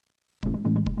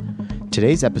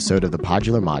Today's episode of the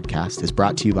Podular Modcast is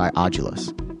brought to you by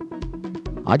Audulus.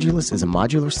 Audulus is a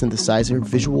modular synthesizer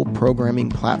visual programming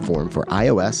platform for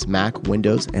iOS, Mac,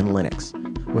 Windows, and Linux.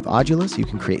 With Audulus, you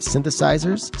can create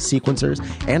synthesizers, sequencers,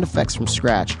 and effects from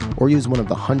scratch, or use one of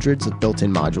the hundreds of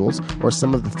built-in modules, or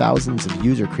some of the thousands of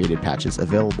user-created patches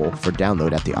available for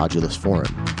download at the Audulus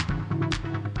forum.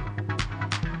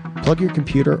 Plug your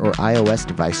computer or iOS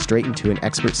device straight into an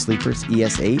Expert Sleeper's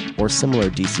ES8 or similar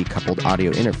DC-coupled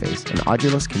audio interface, and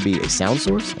Audulus can be a sound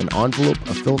source, an envelope,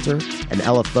 a filter, an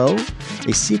LFO,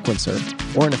 a sequencer,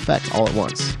 or an effect all at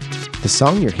once. The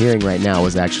song you're hearing right now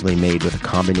was actually made with a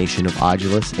combination of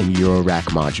Audulus and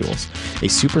Eurorack modules. A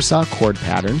supersaw chord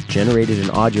pattern generated in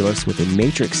Audulus with a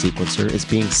matrix sequencer is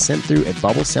being sent through a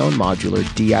bubble sound modular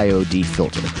DIOD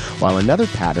filter, while another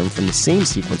pattern from the same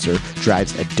sequencer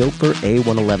drives a Doepfer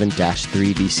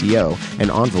A111-3 VCO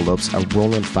and envelopes a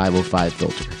Roland 505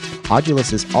 filter.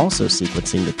 Audulus is also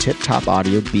sequencing the Tip Top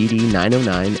Audio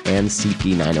BD909 and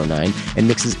CP909 and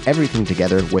mixes everything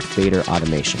together with fader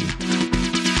automation.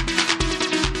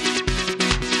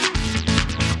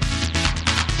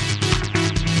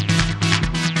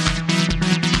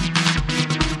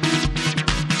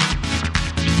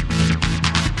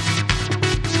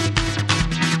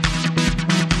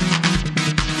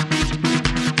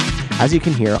 As you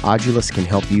can hear, Audulus can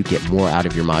help you get more out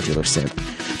of your modular synth,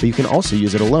 but you can also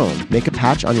use it alone. Make a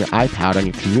patch on your iPad on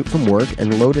your commute from work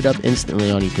and load it up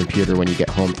instantly on your computer when you get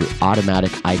home through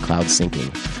automatic iCloud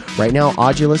syncing. Right now,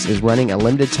 Audulus is running a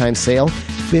limited time sale,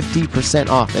 50%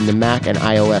 off in the Mac and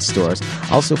iOS stores.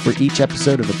 Also, for each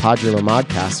episode of the Podular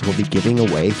Modcast, we'll be giving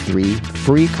away 3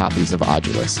 free copies of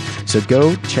Audulus. So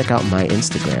go check out my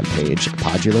Instagram page,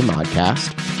 Podular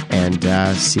Modcast, and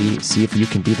see if you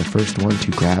can be the first one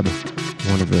to grab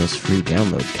one of those free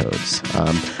download codes.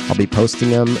 I'll be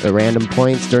posting them at random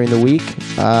points during the week,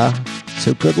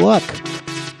 so good luck.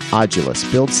 Audulus,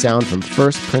 build sound from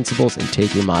first principles and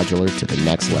take your modular to the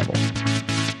next level.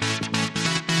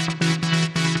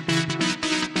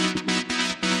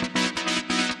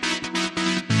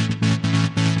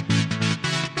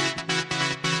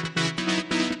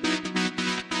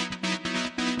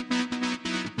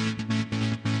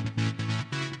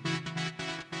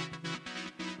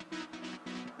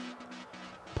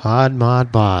 Pod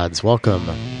Mod Bods, welcome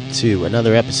to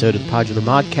another episode of the Podular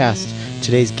Modcast.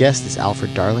 Today's guest is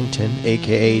Alfred Darlington,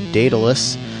 aka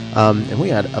Daedalus, and we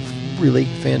had a really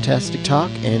fantastic talk,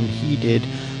 and he did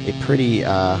a pretty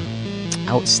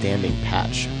outstanding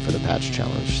patch for the Patch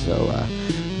Challenge, so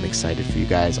I'm excited for you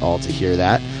guys all to hear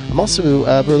that. I'm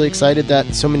also really excited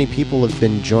that so many people have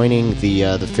been joining the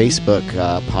Facebook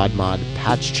PodMod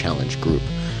Patch Challenge group,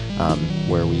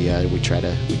 where we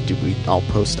all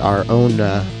post our own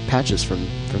patches from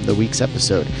the week's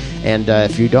episode. And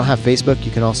if you don't have Facebook,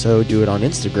 you can also do it on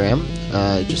Instagram.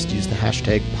 Just use the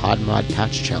hashtag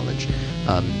PodModPatchChallenge.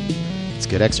 It's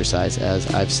good exercise, as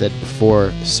I've said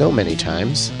before so many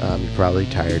times. You're probably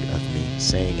tired of me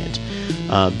saying it.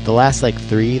 The last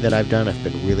 3 that I've done, I've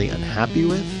been really unhappy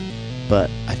with,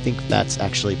 but I think that's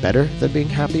actually better than being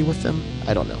happy with them.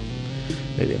 I don't know.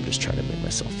 Maybe I'm just trying to make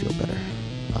myself feel better.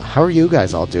 How are you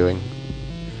guys all doing?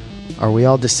 Are we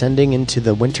all descending into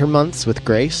the winter months with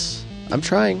grace? I'm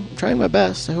trying my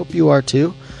best. I hope you are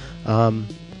too. I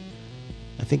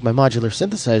think my modular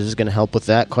synthesizer is going to help with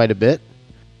that quite a bit.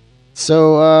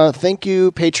 So thank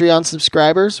you, Patreon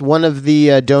subscribers. One of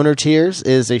the donor tiers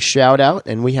is a shout out,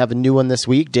 and we have a new one this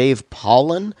week. Dave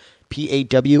Pawlan,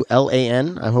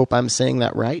 Pawlan. I hope I'm saying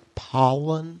that right.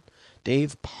 Pawlan.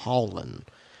 Dave Pawlan.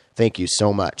 Thank you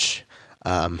so much.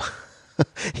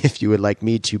 If you would like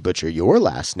me to butcher your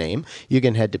last name, you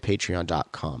can head to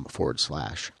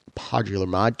patreon.com/Podular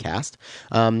Modcast.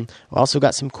 We also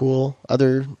got some cool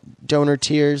other donor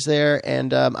tiers there,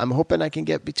 and I'm hoping I can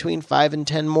get between 5 and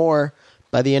 10 more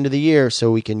by the end of the year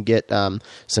so we can get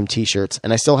some t-shirts.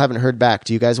 And I still haven't heard back.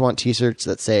 Do you guys want t-shirts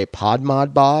that say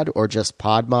PodMod Bod or just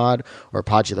PodMod or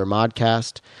Podular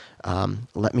Modcast?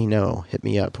 Let me know. Hit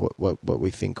me up what we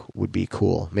think would be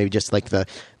cool. Maybe just the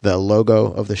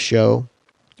logo of the show,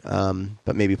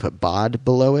 but maybe put bod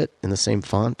below it in the same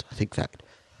font. I think that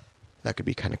could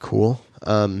be kind of cool.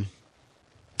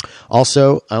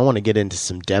 Also, I want to get into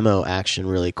some demo action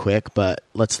really quick, but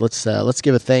let's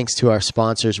give a thanks to our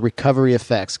sponsors, Recovery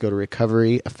Effects. Go to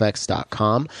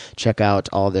recoveryeffects.com. Check out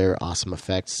all their awesome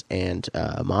effects and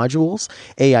modules.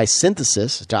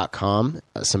 AIsynthesis.com.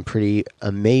 Some pretty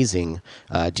amazing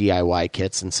DIY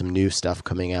kits and some new stuff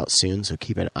coming out soon, so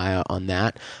keep an eye out on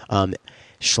that.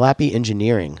 Schlappy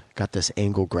Engineering got this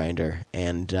angle grinder,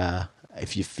 and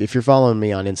if you're following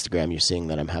me on Instagram, you're seeing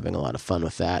that I'm having a lot of fun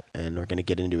with that, and we're going to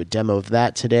get into a demo of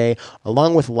that today,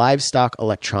 along with Livestock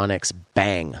Electronics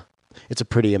Bang. It's a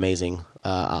pretty amazing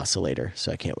oscillator,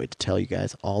 so I can't wait to tell you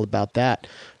guys all about that.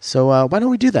 So why don't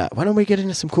we do that? Why don't we get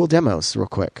into some cool demos real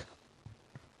quick?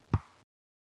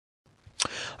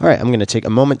 All right, I'm going to take a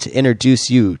moment to introduce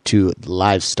you to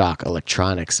Livestock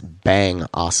Electronics Bang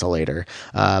oscillator.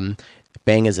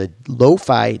 Bang is a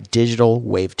lo-fi digital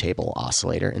wavetable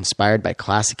oscillator inspired by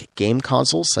classic game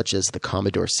consoles such as the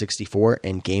Commodore 64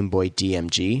 and Game Boy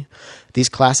DMG. These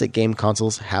classic game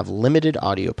consoles have limited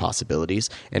audio possibilities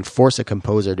and force a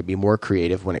composer to be more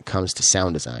creative when it comes to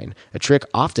sound design. A trick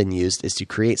often used is to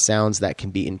create sounds that can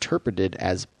be interpreted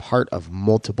as part of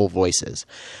multiple voices.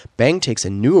 Bang takes a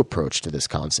new approach to this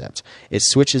concept. It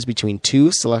switches between two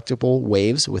selectable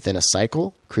waves within a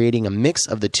cycle, creating a mix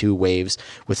of the two waves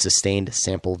with sustained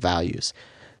sample values.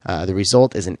 The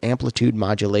result is an amplitude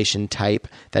modulation type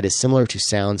that is similar to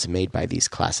sounds made by these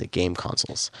classic game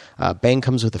consoles. Bang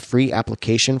comes with a free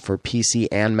application for PC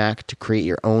and Mac to create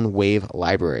your own wave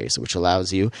libraries, which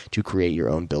allows you to create your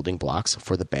own building blocks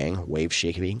for the Bang wave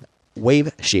shaping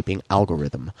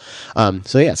algorithm.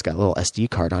 So yeah, it's got a little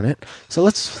SD card on it. So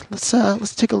let's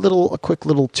take a quick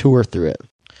little tour through it.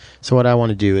 So what I want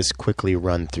to do is quickly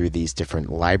run through these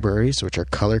different libraries, which are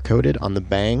color-coded on the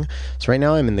Bang. So right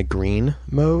now I'm in the green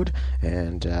mode,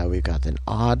 and we've got an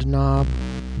odd knob,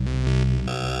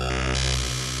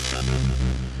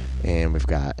 and we've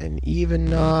got an even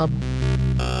knob.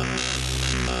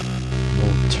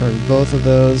 We'll turn both of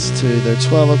those to their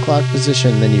 12 o'clock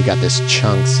position, then you've got this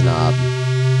chunks knob.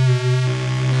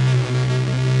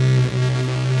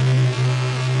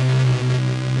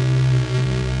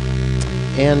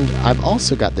 And I've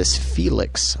also got this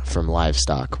Felix from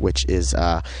Livestock, which is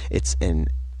it's an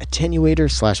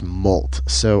attenuator / mult.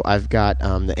 So I've got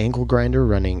the angle grinder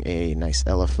running a nice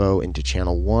LFO into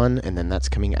channel 1, and then that's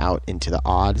coming out into the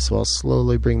odd. So I'll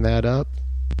slowly bring that up.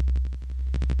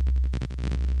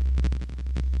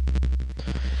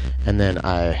 And then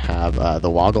I have the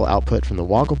woggle output from the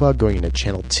Wogglebug going into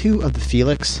channel 2 of the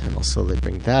Felix, and I'll slowly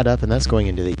bring that up, and that's going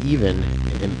into the even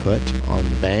input on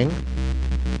the Bang.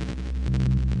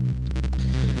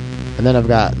 And then I've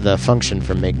got the function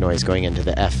from Make Noise going into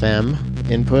the FM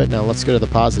input. Now let's go to the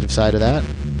positive side of that.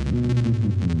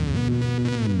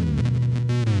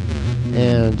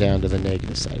 And down to the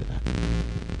negative side of that.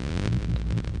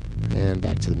 And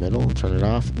back to the middle, turn it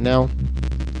off. Now,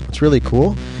 what's really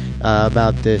cool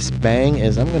about this Bang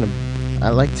is I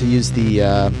like to use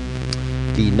the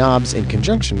knobs in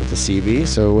conjunction with the CV.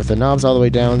 So with the knobs all the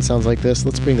way down, sounds like this.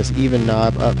 Let's bring this even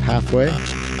knob up halfway.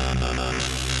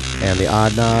 And the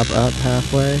odd knob up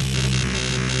halfway.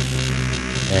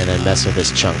 And then mess with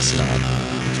this chunks knob.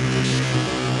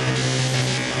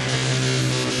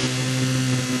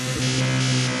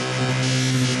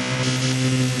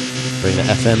 Bring the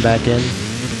FM back in.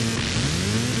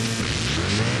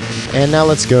 And now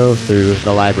let's go through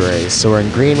the libraries. So we're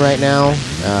in green right now.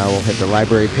 We'll hit the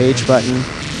library page button.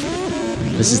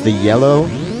 This is the yellow,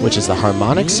 which is the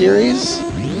harmonic series.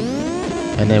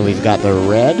 And then we've got the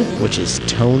red, which is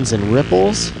tones and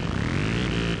ripples.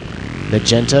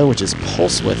 Magenta, which is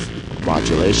pulse width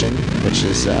modulation, which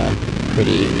is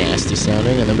pretty nasty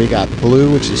sounding. And then we got blue,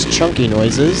 which is chunky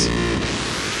noises.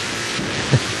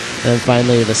 And then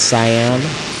finally the cyan,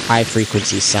 high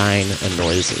frequency sine and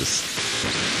noises.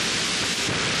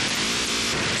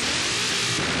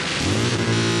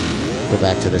 Go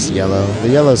back to this yellow. The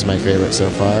yellow's my favorite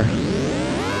so far.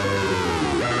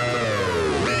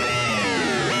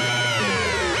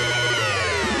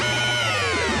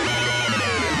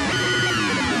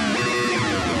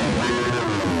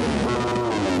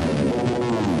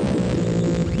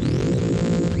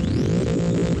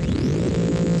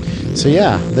 So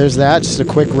yeah, there's that. Just a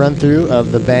quick run through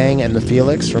of the Bang and the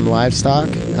Felix from Livestock.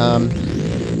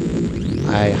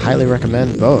 I highly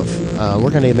recommend both.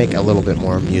 We're going to make a little bit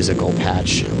more musical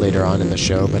patch later on in the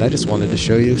show, but I just wanted to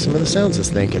show you some of the sounds this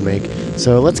thing can make.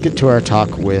 So let's get to our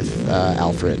talk with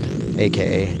Alfred,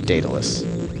 aka Daedalus.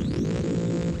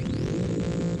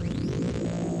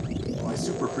 Well, I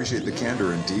super appreciate the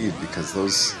candor indeed, because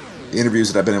those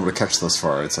interviews that I've been able to catch thus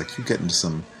far, it's like you get into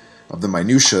some of the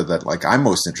minutia that like I'm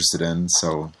most interested in.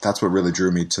 So that's what really drew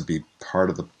me to be part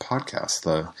of the podcast,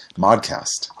 the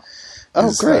Modcast.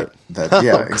 Oh, great!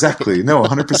 Yeah, exactly. No,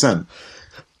 100%.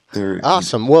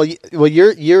 Awesome. Well,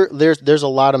 you're there's a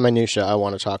lot of minutia I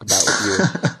want to talk about with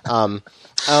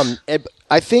you.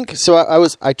 I think so.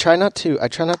 I try not to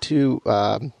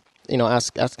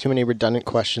ask too many redundant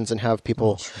questions and have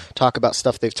people talk about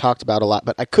stuff they've talked about a lot.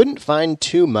 But I couldn't find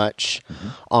too much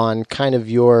on kind of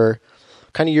your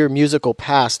kind of your musical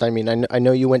past. I mean, I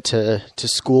know you went to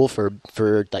school for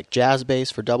like jazz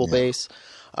bass, for double bass.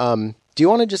 Do you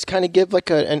want to just kind of give like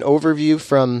an overview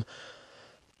from,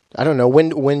 I don't know,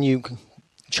 when you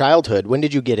childhood, when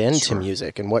did you get into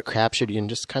music and what captured you, and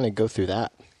just kind of go through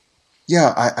that?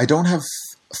 Yeah, I don't have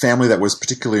family that was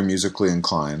particularly musically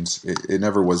inclined. It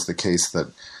never was the case that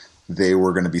they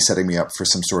were going to be setting me up for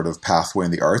some sort of pathway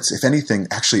in the arts. If anything,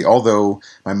 actually, although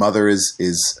my mother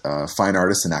is a fine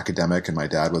artist and academic, and my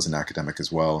dad was an academic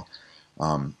as well,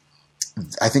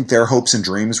 I think their hopes and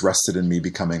dreams rested in me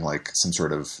becoming like some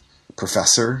sort of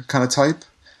professor kind of type.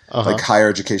 Like higher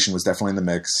education was definitely in the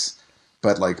mix,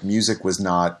 but like music was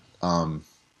not,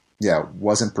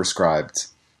 wasn't prescribed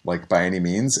like by any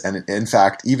means. And in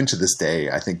fact, even to this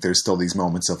day, I think there's still these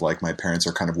moments of like my parents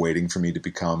are kind of waiting for me to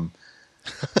become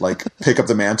like pick up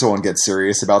the mantle and get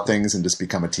serious about things and just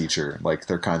become a teacher. Like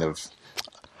they're kind of,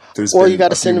 or you got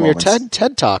to send them your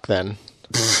TED talk then.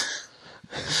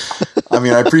 I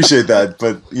mean, I appreciate that,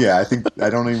 but yeah, I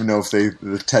don't even know if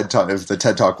the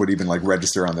TED talk would even like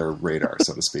register on their radar,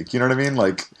 so to speak. You know what I mean?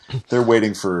 Like they're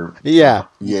waiting for Yale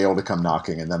to come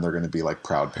knocking, and then they're going to be like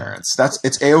proud parents.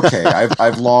 It's A-okay.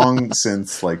 I've long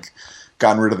since like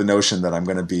gotten rid of the notion that I'm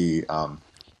going to be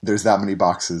there's that many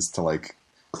boxes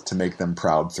to make them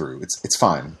proud through. It's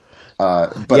fine.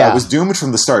 But I was doomed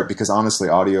from the start because honestly,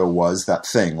 audio was that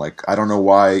thing. Like I don't know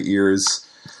why ears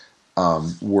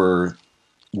were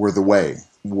the way.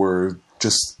 Were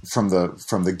just from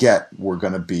the get were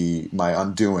going to be my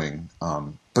undoing.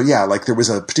 But yeah, like there was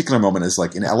a particular moment is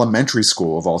like in elementary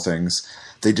school of all things,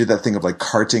 they did that thing of like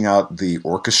carting out the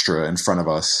orchestra in front of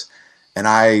us. And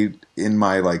I, in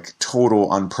my like total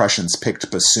unprescience,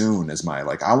 picked bassoon as my,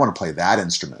 like, I want to play that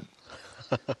instrument.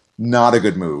 Not a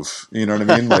good move. You know what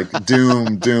I mean? Like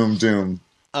doom, doom, doom.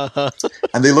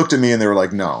 And they looked at me and they were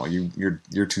like, no,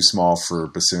 you're too small for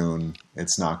bassoon.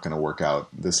 It's not going to work out.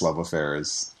 This love affair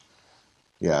is,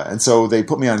 yeah. And so they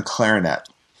put me on clarinet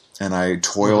and I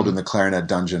toiled in the clarinet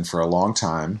dungeon for a long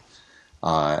time.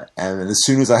 And as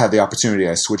soon as I had the opportunity,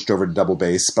 I switched over to double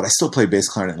bass, but I still played bass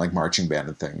clarinet in like marching band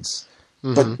and things.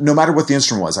 But no matter what the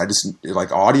instrument was, I just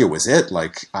like audio was it.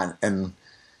 Like, I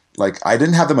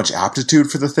didn't have that much aptitude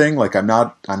for the thing. Like I'm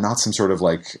not some sort of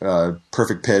like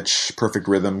perfect pitch, perfect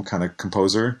rhythm kind of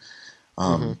composer.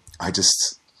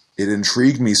 It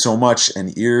intrigued me so much,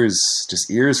 and ears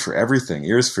for everything,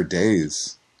 ears for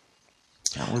days.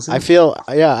 That was it.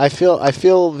 I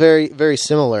feel very, very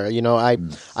similar. You know, I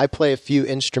play a few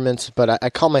instruments, but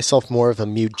I call myself more of a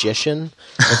musician.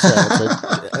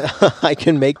 I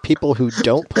can make people who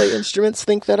don't play instruments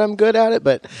think that I'm good at it,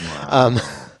 but. Wow.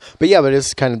 But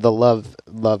it's kind of the love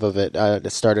of it. It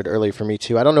started early for me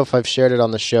too. I don't know if I've shared it on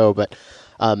the show, but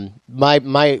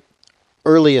my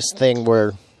earliest thing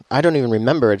where I don't even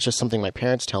remember, it's just something my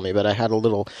parents tell me, but I had a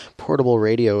little portable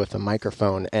radio with a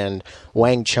microphone and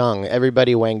Wang Chung,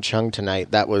 everybody Wang Chung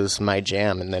tonight, that was my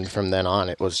jam. And then from then on,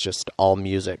 it was just all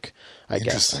music, I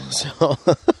guess. So.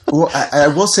 Well, I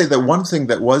will say that one thing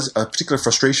that was a particular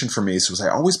frustration for me was I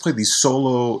always played these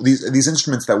these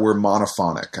instruments that were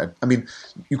monophonic. I mean,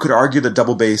 you could argue that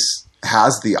double bass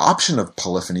has the option of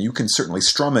polyphony. You can certainly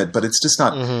strum it, but it's just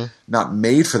not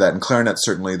made for that. And clarinet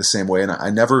certainly the same way. And I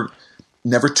never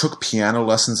took piano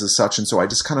lessons as such, and so I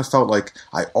just kind of felt like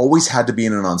I always had to be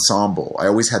in an ensemble. I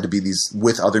always had to be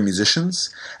with other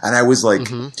musicians, and I was like,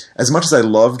 as much as I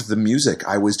loved the music,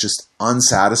 I was just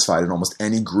unsatisfied in almost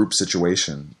any group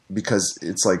situation because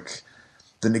it's like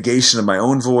the negation of my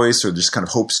own voice or just kind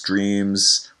of hopes,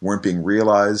 dreams weren't being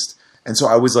realized, and so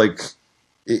I was like,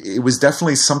 it was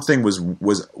definitely something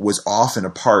was off and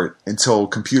apart until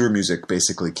computer music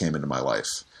basically came into my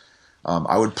life.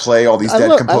 I would play all these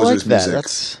dead composers' music.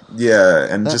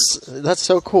 That's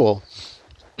so cool.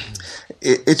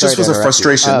 It just was a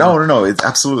frustration. No.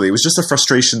 Absolutely. It was just a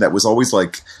frustration that was always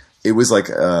like, it was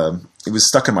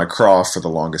stuck in my craw for the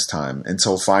longest time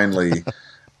until finally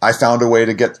I found a way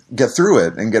to get through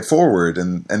it and get forward.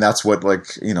 And that's what,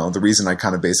 like, you know, the reason I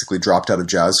kind of basically dropped out of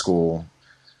jazz school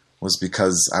was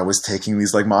because I was taking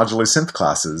these like modular synth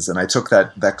classes, and I took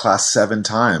that class 7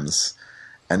 times.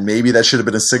 And maybe that should have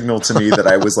been a signal to me that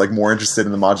I was like more interested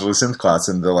in the modular synth class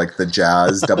and the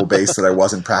jazz double bass that I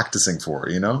wasn't practicing for,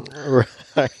 you know?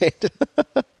 Right.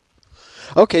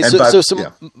 Okay.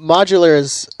 Modular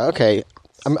is okay.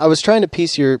 I was trying to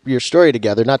piece your story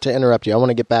together, not to interrupt you. I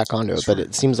want to get back onto it, but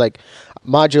it seems like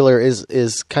modular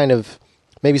is kind of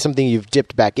maybe something you've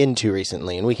dipped back into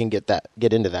recently, and we can get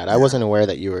into that. I wasn't aware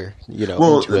that you were,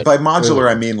 into it. By modular,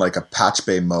 I mean like a patch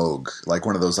bay Moog, like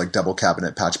one of those like double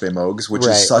cabinet patch bay Moogs, which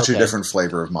is such a different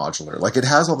flavor of modular. Like it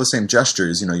has all the same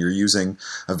gestures. You know, you're using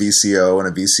a VCO and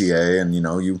a VCA, and you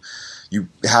you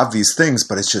have these things,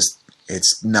 but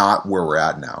it's not where we're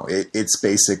at now. It's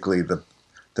basically the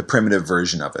primitive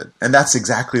version of it. And that's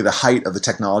exactly the height of the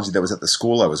technology that was at the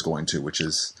school I was going to, which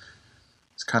is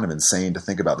it's kind of insane to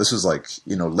think about. This was like,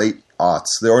 late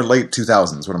aughts. Or late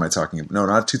 2000s. What am I talking about? No,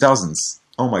 not 2000s.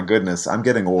 Oh my goodness, I'm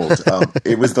getting old.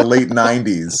 It was the late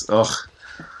 90s. Ugh.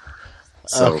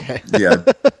 So, okay. Yeah,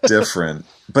 different.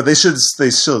 But they should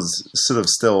sort of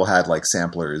still had like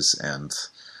samplers and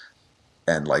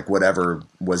like whatever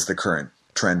was the current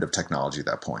trend of technology at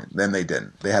that point. Then they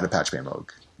didn't. They had a patch bay Moog.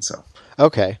 So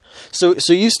okay, so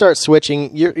you start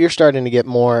switching. You're starting to get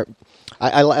more.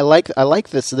 I like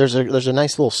this. There's a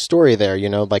nice little story there.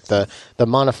 Like the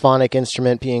monophonic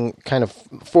instrument being kind of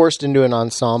forced into an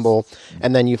ensemble,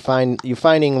 and then you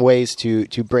finding ways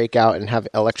to break out and have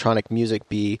electronic music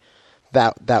be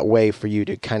that way for you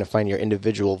to kind of find your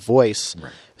individual voice.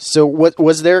 Right. So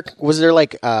was there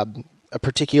like a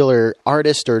particular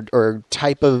artist or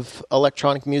type of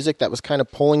electronic music that was kind of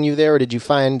pulling you there, or did you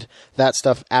find that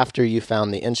stuff after you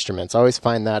found the instruments? I always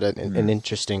find that an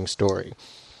interesting story.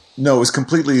 No, it was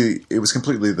completely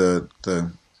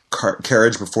the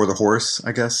carriage before the horse,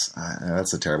 I guess.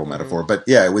 That's a terrible metaphor, but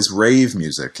yeah, it was rave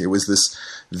music. It was this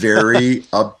very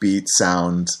upbeat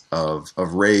sound of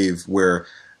rave, where,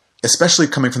 especially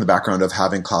coming from the background of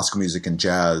having classical music and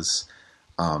jazz,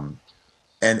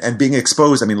 and being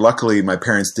exposed. I mean, luckily my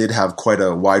parents did have quite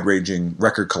a wide-ranging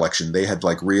record collection. They had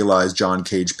like realized John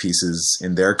Cage pieces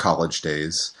in their college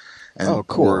days, and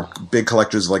were big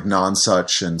collectors of like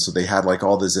Non-Such, and so they had like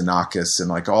all the Xenakis and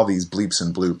like all these bleeps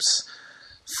and bloops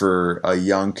for a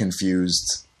young,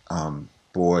 confused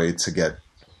boy to get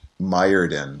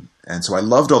mired in. And so I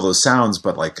loved all those sounds,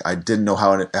 but like I didn't know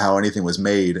how anything was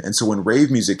made. And so when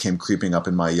rave music came creeping up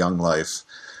in my young life,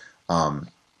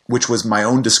 which was my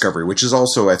own discovery, which is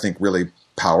also, I think, really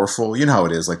powerful. You know how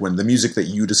it is, like when the music that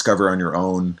you discover on your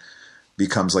own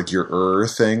becomes like your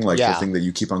thing, like the thing that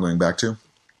you keep on going back to.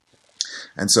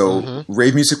 And so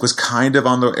rave music was kind of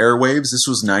on the airwaves. This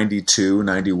was 92,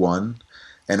 91.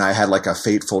 And I had like a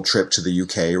fateful trip to the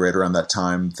UK right around that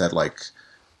time that like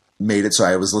made it so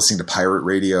I was listening to pirate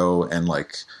radio and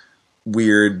like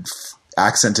weird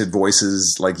accented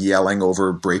voices like yelling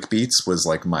over breakbeats was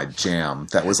like my jam.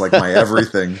 That was like my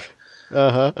everything.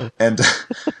 And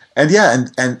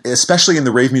especially in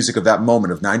the rave music of that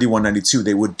moment of 91, 92,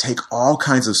 they would take all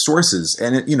kinds of sources.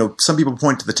 And some people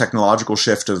point to the technological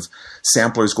shift of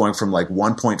samplers going from like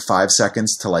 1.5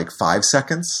 seconds to like 5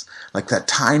 seconds. Like that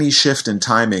tiny shift in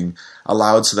timing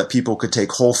allowed so that people could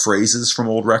take whole phrases from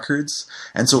old records.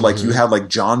 And so like you had like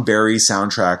John Barry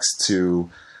soundtracks to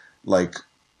like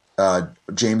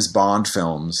James Bond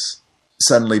films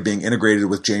suddenly being integrated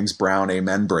with James Brown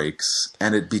amen breaks,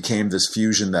 and it became this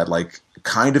fusion that like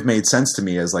kind of made sense to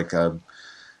me as like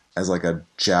a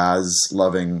jazz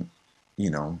loving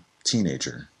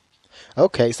teenager.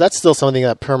 Okay, so that's still something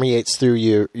that permeates through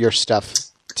your stuff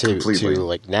to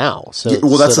like now. So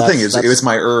that's the thing. It was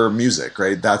my music,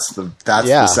 right? That's the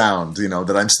sound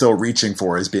that I'm still reaching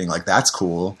for, as being like, that's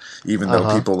cool, even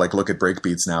though people like look at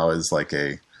breakbeats now as like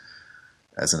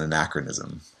as an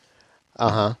anachronism.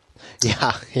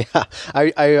 Yeah.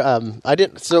 I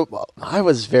didn't. So I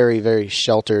was very, very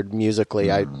sheltered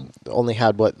musically. I only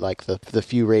had the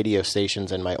few radio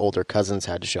stations, and my older cousins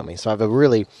had to show me. So I have a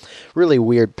really, really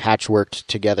weird patchworked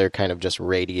together kind of just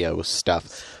radio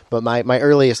stuff. But my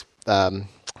earliest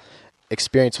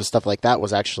experience with stuff like that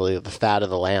was actually the Fat of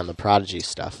the Land, the Prodigy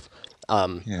stuff.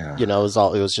 It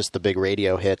was just the big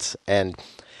radio hits, and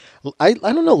I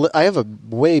don't know. I have a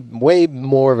way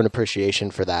more of an appreciation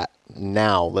for that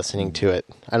now, listening to it.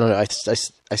 I don't know.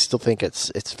 I still think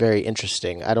it's very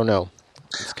interesting. I don't know.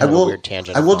 It's kind of a weird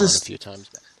tangent. I will just a few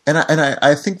times. And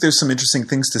I think there's some interesting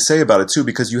things to say about it too,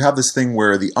 because you have this thing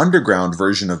where the underground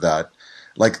version of that,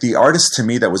 like the artist to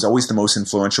me that was always the most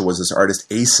influential was this artist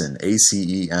Acen,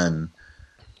 Acen,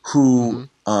 who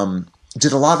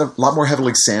did a lot more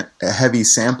heavy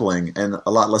sampling and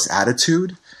a lot less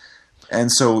attitude. And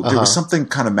so there was something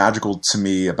kind of magical to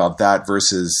me about that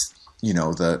versus,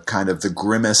 the kind of the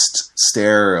grimmest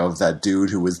stare of that dude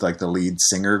who was like the lead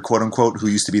singer, quote unquote, who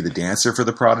used to be the dancer for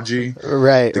the Prodigy.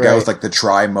 Right. The guy with like the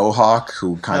tri-mohawk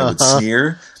who kind of would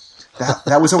sneer.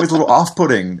 That was always a little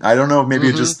off-putting. I don't know.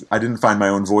 Maybe I didn't find my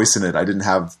own voice in it. I didn't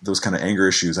have those kind of anger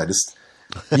issues. I just,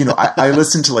 I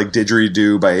listened to like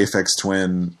Didgeridoo by Aphex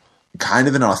Twin kind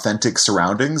of in authentic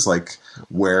surroundings, like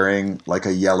wearing like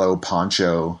a yellow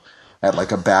poncho at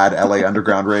like a bad LA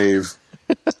underground rave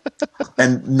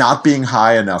and not being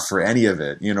high enough for any of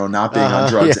it, not being on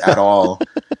drugs at all.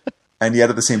 And yet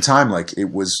at the same time, like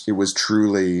it was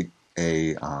truly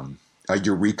a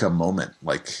eureka moment.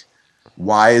 Like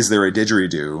why is there a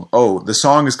didgeridoo? Oh, the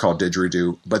song is called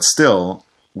Didgeridoo, but still,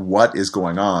 what is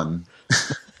going on?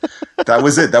 That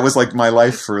was it. That was like my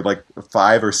life for like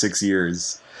 5 or 6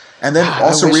 years. And then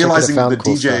also realizing the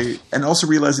cool DJ stuff. and also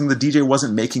realizing the DJ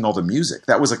wasn't making all the music.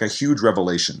 That was like a huge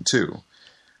revelation too.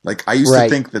 Like I used to Right.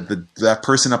 think that that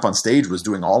person up on stage was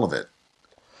doing all of it.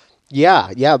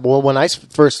 Yeah, yeah. Well, when I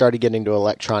first started getting into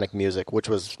electronic music, which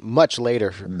was much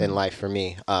later in life for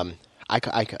me, I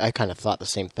kind of thought the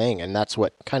same thing, and that's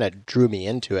what kind of drew me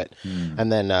into it.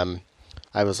 And then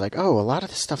I was like, oh, a lot of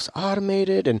this stuff's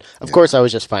automated, and of course, I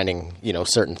was just finding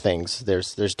certain things.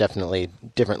 There's definitely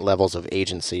different levels of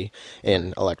agency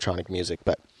in electronic music,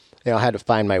 but I had to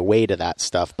find my way to that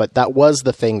stuff. But that was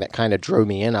the thing that kind of drew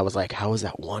me in. I was like, how is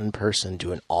that one person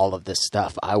doing all of this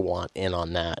stuff? I want in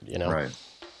on that, Right.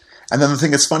 And then the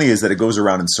thing that's funny is that it goes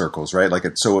around in circles, right? Like,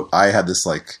 so I had this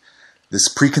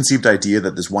preconceived idea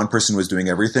that this one person was doing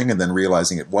everything, and then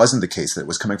realizing it wasn't the case, that it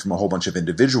was coming from a whole bunch of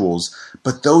individuals.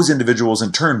 But those individuals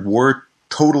in turn were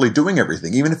totally doing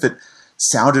everything, even if it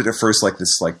sounded at first like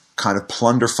this, like kind of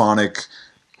plunderphonic,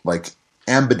 like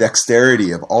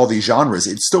ambidexterity of all these genres.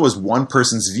 It still is one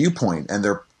person's viewpoint, and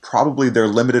they're probably their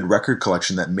limited record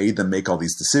collection that made them make all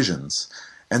these decisions.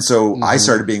 And so I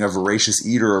started being a voracious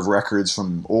eater of records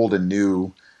from old and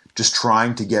new, just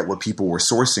trying to get what people were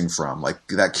sourcing from. Like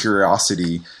that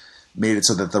curiosity made it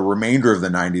so that the remainder of the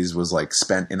 90s was like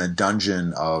spent in a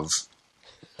dungeon of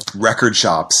record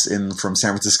shops from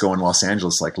San Francisco and Los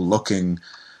Angeles, like looking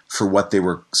for what they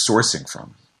were sourcing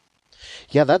from.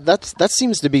 Yeah, that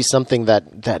seems to be something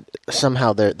that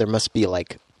somehow there must be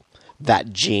like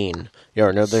that gene.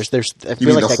 No, there's. I feel You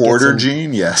mean like the that hoarder gets in,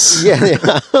 gene? Yes.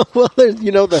 Yeah. Well, there's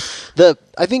the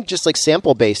I think just like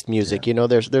sample based music.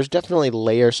 There's definitely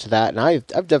layers to that, and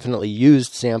I've definitely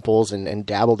used samples and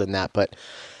dabbled in that, but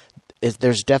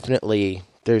there's definitely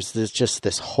there's just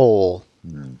this whole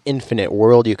infinite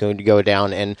world you can go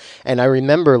down, and I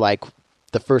remember like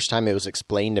the first time it was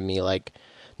explained to me, like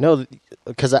no,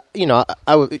 because I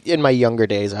in my younger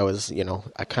days I was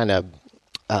I kind of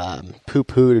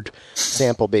poo-pooed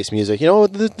sample-based music.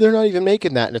 They're not even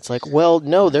making that. And it's like, well,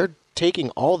 no, they're taking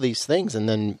all these things and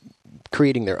then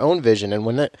creating their own vision. And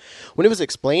when it was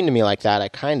explained to me like that, I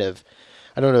don't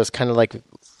know, it's kind of like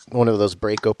one of those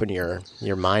break open your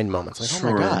mind moments. Like,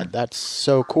 Sure. oh my God, that's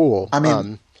so cool. I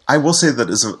mean, I will say that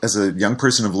as a young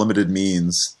person of limited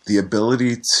means, the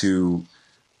ability to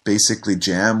basically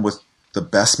jam with the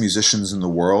best musicians in the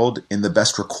world in the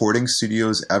best recording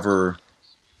studios ever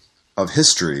of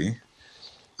history,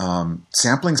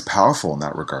 sampling's powerful in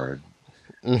that regard.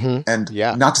 And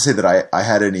not to say that I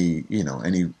had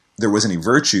there was any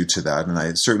virtue to that, and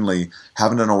I certainly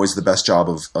haven't done always the best job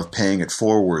of paying it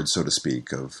forward, so to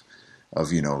speak,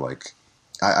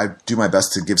 I do my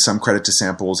best to give some credit to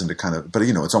samples and to kind of, but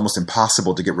it's almost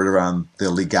impossible to get rid around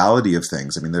the legality of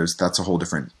things. I mean, that's a whole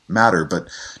different matter, but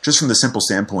just from the simple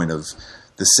standpoint of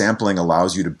the sampling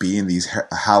allows you to be in these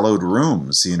hallowed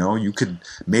rooms. You could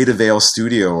Maida Vale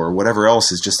Studio or whatever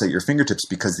else is just at your fingertips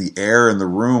because the air in the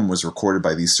room was recorded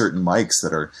by these certain mics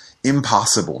that are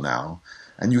impossible now.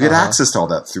 And you get access to all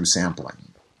that through sampling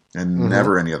and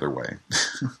never any other way.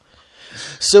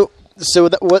 So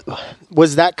what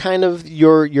was that kind of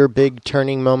your big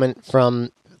turning moment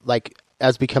from like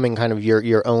as becoming kind of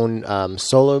your own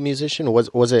solo musician?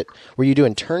 Was it, were you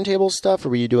doing turntable stuff or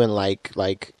were you doing like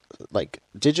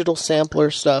digital sampler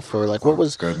stuff, or like what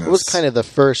was kind of the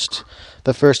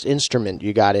first instrument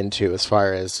you got into as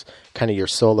far as kind of your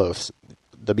solo,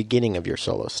 the beginning of your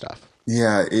solo stuff?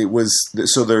 Yeah, it was.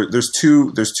 So there's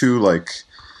two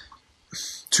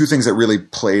things that really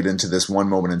played into this one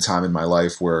moment in time in my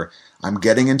life where I'm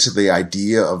getting into the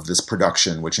idea of this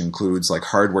production, which includes like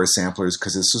hardware samplers,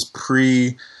 because this was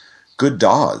pre good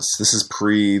DAWs. This is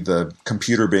pre the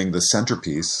computer being the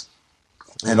centerpiece.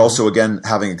 And also, again,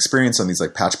 having experience on these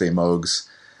like Patch Bay Moogs,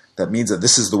 that means that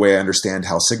this is the way I understand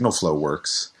how signal flow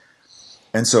works.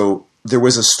 And so there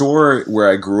was a store where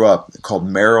I grew up called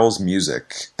Merrill's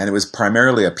Music, and it was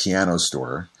primarily a piano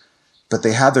store. But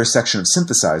they had their section of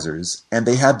synthesizers, and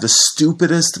they had the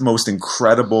stupidest, most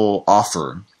incredible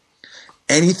offer.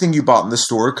 Anything you bought in the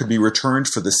store could be returned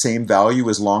for the same value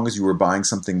as long as you were buying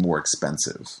something more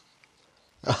expensive.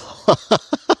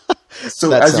 So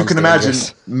That as you can imagine,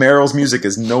 dangerous. Merrill's Music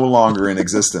is no longer in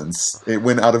existence. It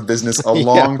went out of business a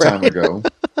long time ago.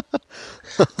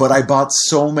 But I bought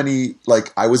so many,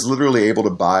 like I was literally able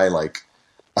to buy like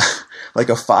a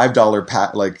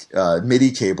 $5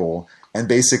 MIDI cable and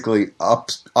basically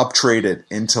uptrade it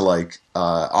into like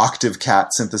Octave Cat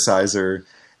synthesizer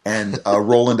and a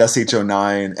Roland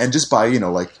SH-09 and just by,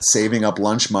 like saving up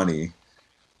lunch money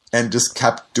and just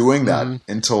kept doing that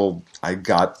until I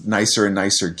got nicer and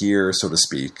nicer gear, so to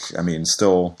speak. I mean,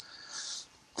 still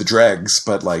the dregs,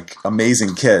 but like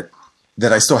amazing kit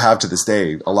that I still have to this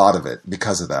day, a lot of it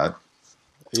because of that.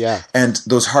 Yeah. And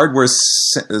those hardware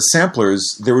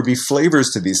samplers, there would be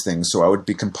flavors to these things. So I would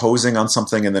be composing on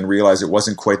something and then realize it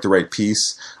wasn't quite the right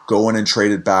piece, go in and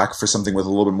trade it back for something with a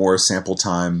little bit more sample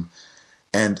time.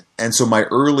 And so my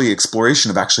early exploration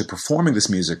of actually performing this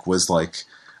music was like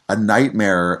a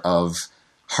nightmare of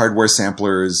hardware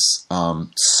samplers,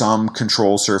 some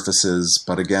control surfaces,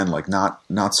 but again, like not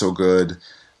so good.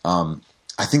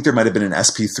 I think there might have been an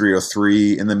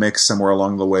SP303 in the mix somewhere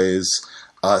along the ways.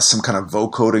 Some kind of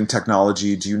vocoding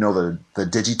technology. Do you know the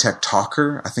Digitech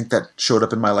Talker? I think that showed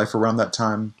up in my life around that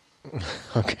time.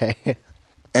 Okay.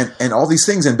 And all these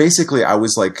things. And basically I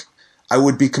was like, I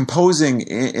would be composing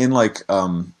in like,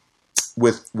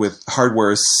 with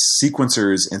hardware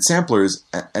sequencers and samplers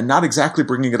and not exactly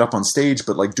bringing it up on stage,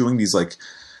 but like doing these like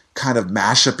kind of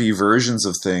mashup-y versions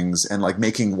of things and like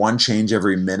making one change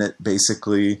every minute,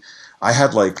 basically. I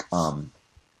had like,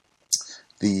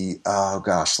 the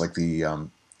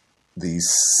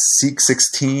Seek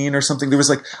 16 or something. There was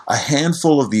like a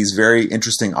handful of these very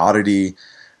interesting oddity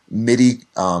MIDI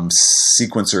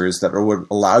sequencers that would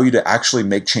allow you to actually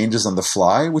make changes on the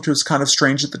fly, which was kind of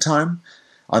strange at the time.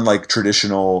 Unlike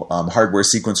traditional hardware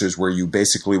sequencers where you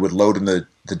basically would load in the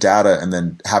data and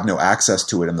then have no access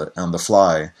to it on the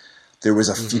fly. There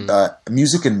was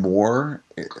Music and More,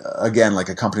 again, like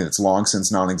a company that's long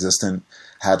since non-existent,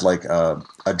 had like a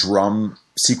drum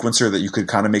sequencer that you could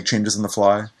kind of make changes on the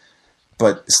fly,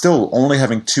 but still only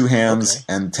having 2 hands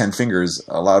and 10 fingers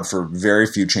allowed for very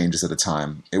few changes at a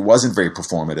time. It wasn't very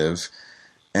performative,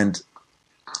 and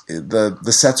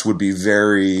the sets would be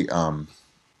very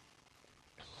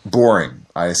boring,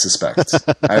 I suspect.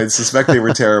 I suspect they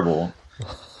were terrible.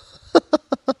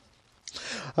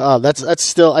 That's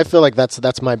still, I feel like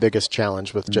that's my biggest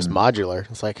challenge with just modular.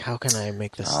 It's like, how can I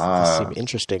make this seem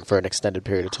interesting for an extended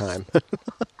period of time?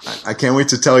 I can't wait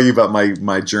to tell you about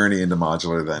my journey into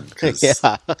modular then, because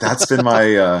that's been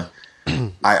my,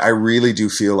 I really do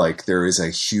feel like there is a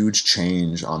huge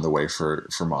change on the way for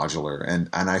modular, and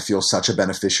I feel such a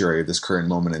beneficiary of this current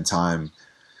moment in time.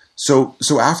 So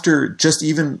after just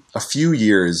even a few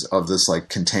years of this like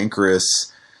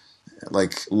cantankerous,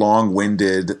 like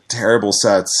long-winded, terrible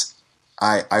sets,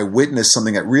 I witnessed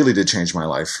something that really did change my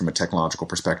life from a technological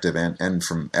perspective and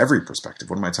from every perspective.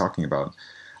 What am I talking about?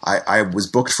 I was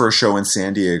booked for a show in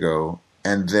San Diego,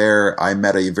 and there I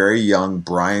met a very young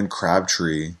Brian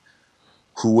Crabtree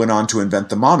who went on to invent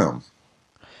the Monome.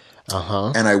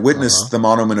 And I witnessed the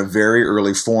Monome in a very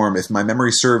early form. If my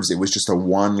memory serves, it was just a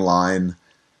one line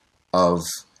of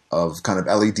kind of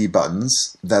LED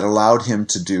buttons that allowed him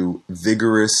to do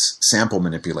vigorous sample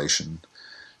manipulation.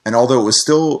 And although it was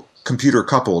still computer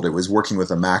coupled, it was working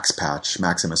with a Max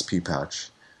MSP patch.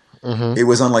 It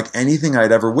was unlike anything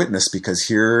I'd ever witnessed, because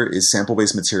here is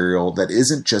sample-based material that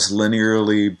isn't just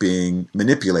linearly being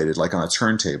manipulated like on a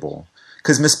turntable.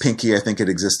 Because Miss Pinky, I think it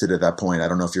existed at that point. I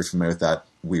don't know if you're familiar with that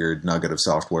weird nugget of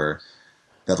software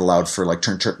that allowed for like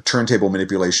turntable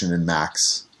manipulation in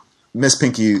Max. Miss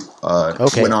Pinky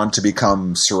went on to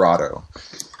become Serato.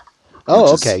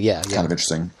 Oh, okay, yeah. Kind of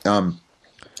interesting.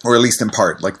 Or at least in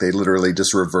part, like they literally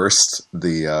just reversed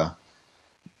the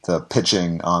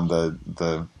pitching on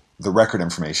the record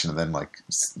information and then like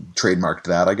trademarked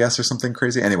that, I guess, or something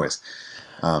crazy. Anyways,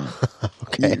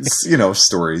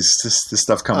 stories. This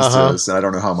stuff comes to us, and I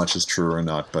don't know how much is true or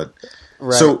not, but.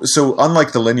 Right. So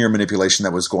unlike the linear manipulation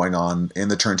that was going on in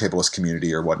the turntablist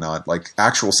community or whatnot, like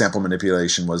actual sample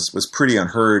manipulation was pretty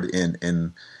unheard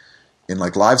in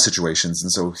like live situations.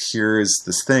 And so here is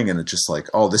this thing, and it's just like,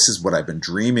 oh, this is what I've been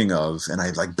dreaming of. And I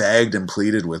like begged and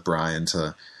pleaded with Brian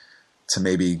to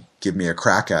maybe give me a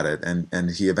crack at it.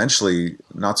 And he eventually,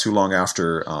 not too long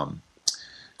after,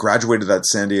 graduated that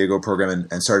San Diego program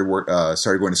and started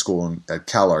going to school at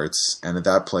CalArts. And at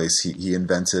that place, he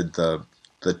invented the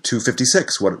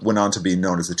 256, what went on to be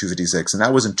known as the 256, and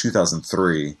that was in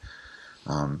 2003.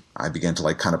 I began to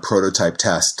like kind of prototype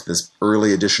test this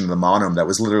early edition of the Monome that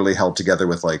was literally held together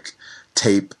with like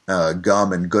tape,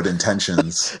 gum, and good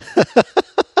intentions,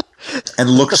 and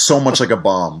looked so much like a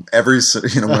bomb. When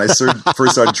I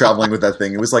first started traveling with that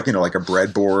thing, it was like like a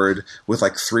breadboard with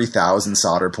like 3,000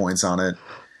 solder points on it.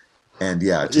 And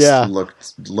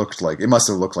looked like, it must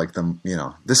have looked like them.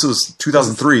 This was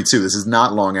 2003 too. This is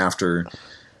not long after,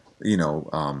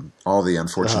 all the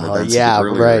unfortunate events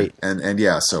earlier. Right. And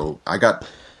so I got,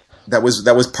 that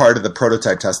was part of the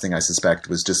prototype testing, I suspect,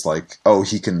 was just like, oh,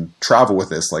 he can travel with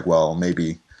this. Like, well,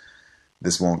 maybe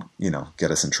this won't, get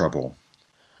us in trouble.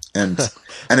 and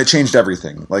it changed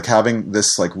everything. Like having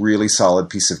this like really solid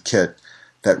piece of kit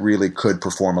that really could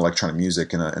perform electronic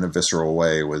music in a visceral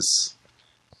way was,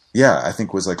 I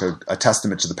think was like a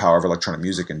testament to the power of electronic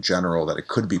music in general, that it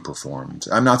could be performed.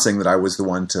 I'm not saying that I was the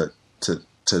one to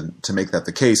make that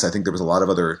the case. I think there was a lot of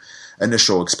other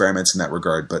initial experiments in that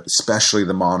regard, but especially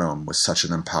the Monome was such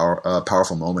an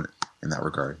powerful moment in that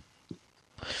regard.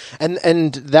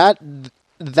 And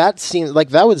that seemed like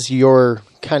that was your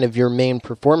kind of your main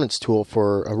performance tool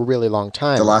for a really long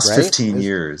time. The last right? 15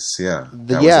 years, yeah.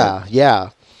 Yeah.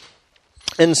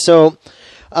 And so,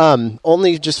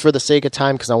 only just for the sake of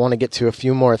time, because I want to get to a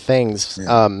few more things.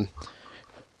 Yeah.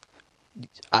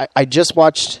 I just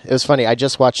watched. It was funny. I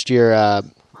just watched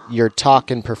your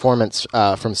talk and performance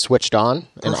from Switched On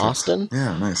in Austin.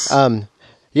 Yeah, nice. And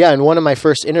one of my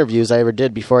first interviews I ever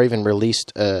did before I even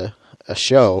released a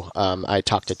show, I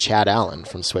talked to Chad Allen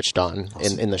from Switched On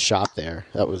in the shop there.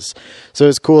 It was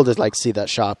cool to like see that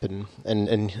shop and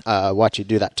watch you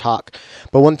do that talk.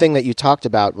 But one thing that you talked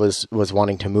about was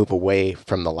wanting to move away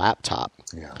from the laptop.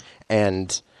 Yeah.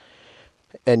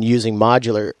 And using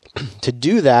modular to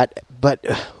do that. But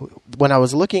when I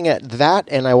was looking at that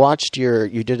and I watched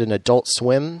you did an Adult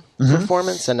Swim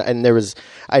performance and there was,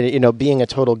 being a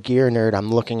total gear nerd,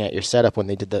 I'm looking at your setup when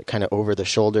they did the kind of over the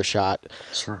shoulder shot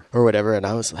or whatever. And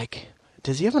I was like,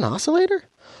 does he have an oscillator?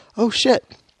 Oh shit.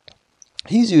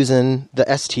 He's using the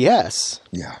STS.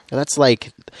 Yeah. That's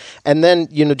like, and then,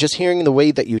 just hearing the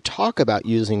way that you talk about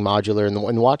using modular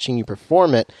and watching you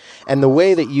perform it and the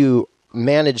way that you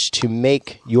managed to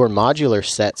make your modular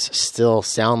sets still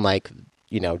sound like,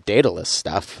 Daedalus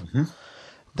stuff. Mm-hmm.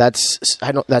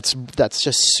 That's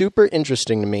just super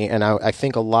interesting to me. And I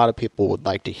think a lot of people would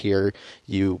like to hear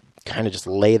you kind of just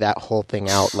lay that whole thing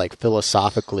out like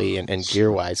philosophically and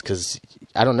gear wise. Cause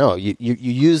I don't know, you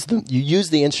use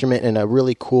the instrument in a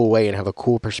really cool way and have a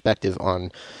cool perspective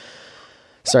on,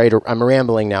 I'm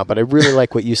rambling now, but I really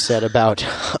like what you said about,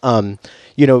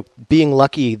 being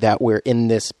lucky that we're in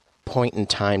this point in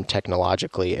time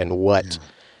technologically and what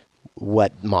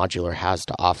modular has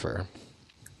to offer.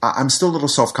 I'm still a little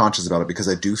self-conscious about it because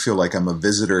I do feel like I'm a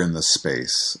visitor in this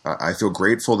space. I feel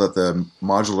grateful that the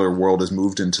modular world has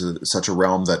moved into such a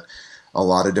realm that a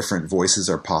lot of different voices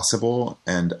are possible.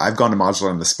 And I've gone to modular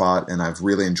on the spot and I've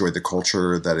really enjoyed the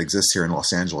culture that exists here in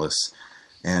Los Angeles.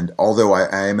 And although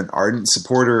I am an ardent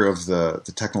supporter of the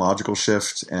technological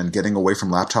shift and getting away from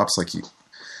laptops, like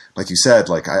you said,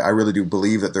 like I really do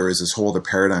believe that there is this whole other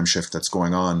paradigm shift that's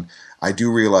going on. I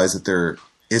do realize that there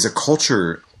is a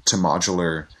culture to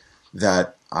modular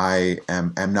that I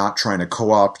am not trying to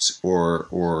co-opt or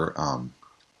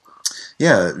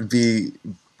be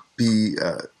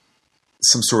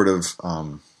some sort of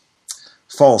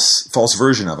false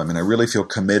version of. I mean, I really feel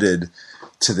committed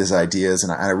to these ideas,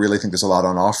 and I really think there's a lot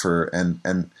on offer.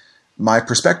 And my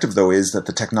perspective, though, is that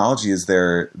the technology is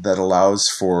there that allows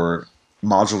for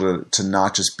modular to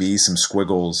not just be some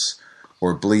squiggles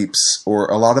or bleeps or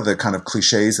a lot of the kind of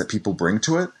cliches that people bring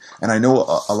to it. And I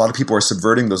know a lot of people are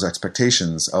subverting those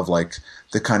expectations of like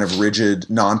the kind of rigid,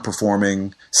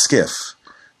 non-performing skiff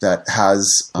that has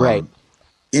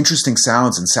interesting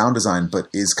sounds and sound design, but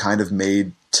is kind of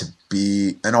made to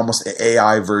be an almost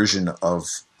AI version of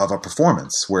a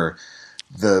performance where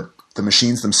the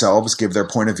machines themselves give their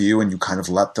point of view and you kind of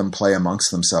let them play amongst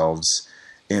themselves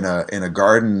in a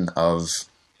garden of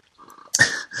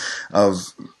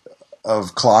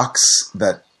clocks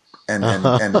that and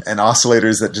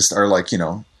oscillators that just are like,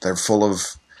 they're full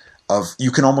of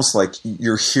you can almost like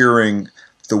you're hearing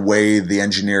the way the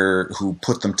engineer who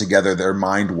put them together, their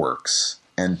mind works.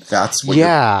 And that's what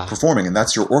you're performing. And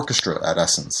that's your orchestra at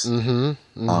essence.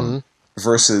 Mm-hmm. Mm-hmm.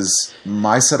 Versus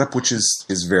my setup, which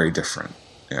is very different.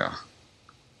 Yeah.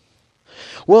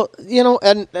 Well,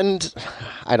 and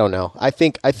I don't know. I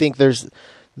think there's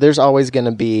always going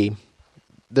to be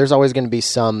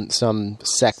some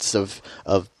sects of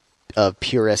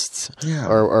purists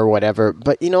or whatever.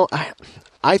 But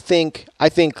I think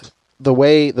the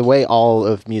way all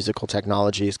of musical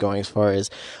technology is going as far as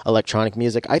electronic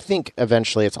music, I think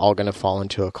eventually it's all going to fall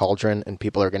into a cauldron, and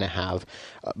people are going to have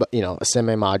a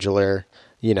semi-modular,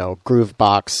 groove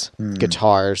box,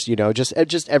 guitars,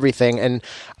 just everything. And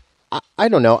I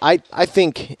don't know. I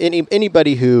think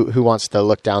anybody who wants to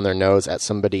look down their nose at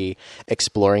somebody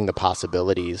exploring the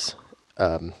possibilities,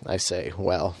 I say,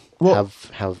 well have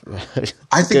fun.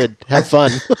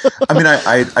 I mean,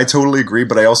 I totally agree,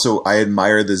 but I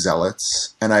admire the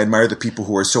zealots, and I admire the people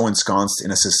who are so ensconced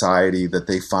in a society that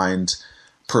they find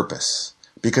purpose.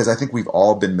 Because I think we've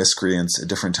all been miscreants at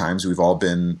different times. We've all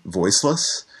been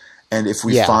voiceless, and if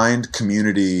we find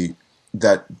community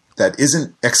that that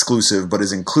isn't exclusive but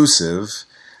is inclusive,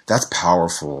 that's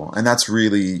powerful. And that's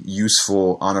really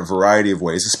useful on a variety of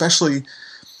ways, especially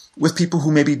with people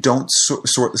who maybe don't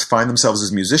find themselves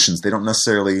as musicians. They don't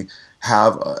necessarily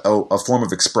have a form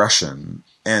of expression.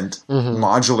 And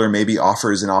modular maybe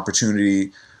offers an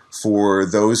opportunity for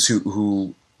those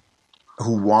who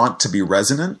want to be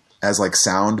resonant as like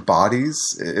sound bodies,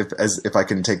 if I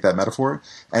can take that metaphor,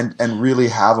 and really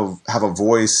have a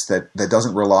voice that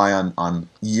doesn't rely on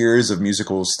years of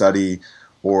musical study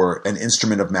or an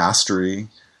instrument of mastery,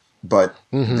 but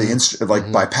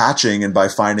by patching and by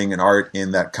finding an art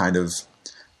in that kind of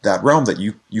that realm, that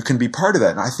you can be part of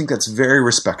that. And I think that's very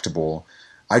respectable.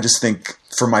 I just think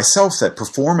for myself that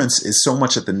performance is so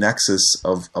much at the nexus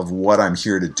of what I'm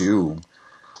here to do,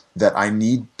 that I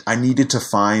needed to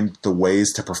find the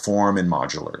ways to perform in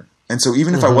modular. And so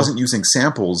even if I wasn't using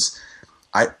samples,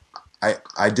 I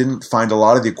didn't find a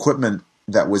lot of the equipment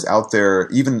that was out there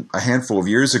even a handful of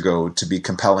years ago to be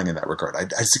compelling in that regard. I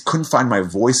just couldn't find my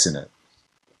voice in it.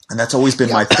 And that's always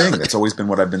been my thing. That's always been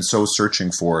what I've been so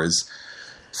searching for, is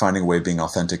finding a way of being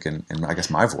authentic in I guess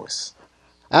my voice.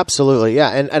 Absolutely. Yeah.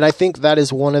 And I think that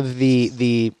is one of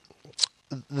the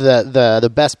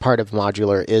best part of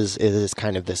modular is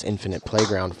kind of this infinite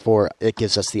playground for it.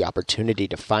 Gives us the opportunity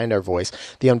to find our voice.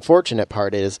 The unfortunate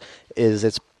part is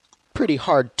it's pretty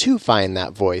hard to find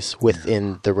that voice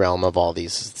within the realm of all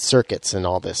these circuits and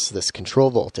all this control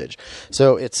voltage.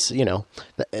 So it's,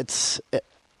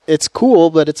 it's cool,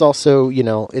 but it's also,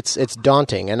 it's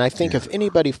daunting. And I think if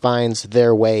anybody finds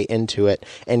their way into it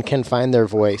and can find their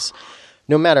voice,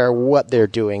 no matter what they're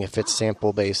doing, if it's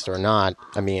sample based or not,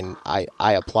 I mean, I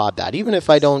applaud that. Even if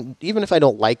I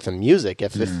don't like the music,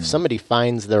 if somebody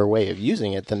finds their way of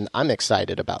using it, then I'm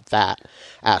excited about that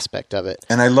aspect of it.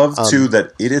 And I love too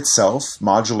that it itself,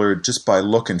 modular, just by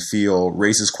look and feel,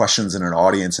 raises questions in an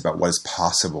audience about what is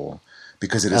possible,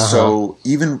 because it is so,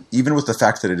 even with the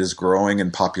fact that it is growing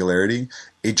in popularity,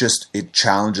 it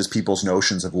challenges people's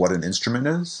notions of what an instrument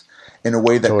is in a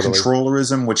way that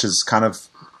controllerism, which is kind of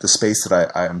the space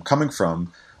that I am coming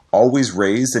from, always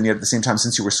raised. And yet at the same time,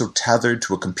 since you were so tethered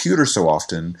to a computer so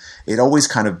often, it always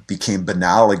kind of became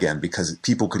banal again, because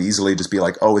people could easily just be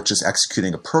like, oh, it's just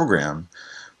executing a program.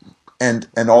 And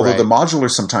although the modular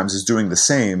sometimes is doing the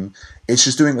same, it's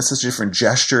just doing such a different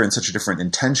gesture and such a different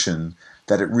intention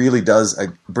that it really does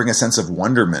bring a sense of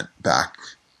wonderment back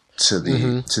to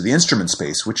the instrument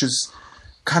space, which is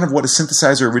kind of what a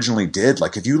synthesizer originally did.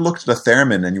 Like if you looked at a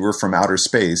theremin and you were from outer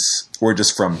space or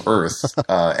just from Earth,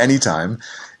 anytime,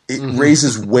 it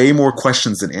raises way more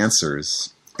questions than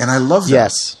answers. And I love that.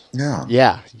 Yes. Yeah.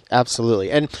 Yeah, absolutely.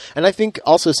 And I think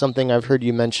also something I've heard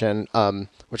you mention,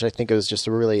 which I think is just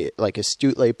a really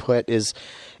astutely put, is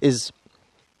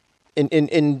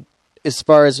in as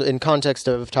far as in context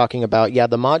of talking about,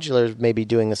 the modulars may be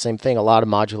doing the same thing. A lot of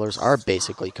modulars are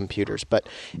basically computers, but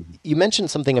you mentioned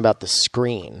something about the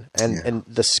screen and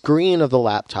the screen of the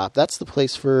laptop. That's the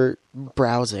place for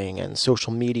browsing and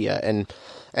social media,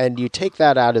 and you take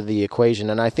that out of the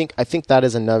equation. And I think that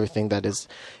is another thing that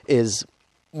is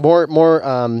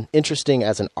more interesting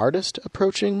as an artist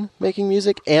approaching making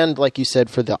music. And like you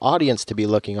said, for the audience to be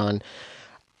looking on,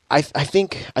 I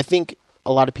think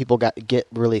a lot of people get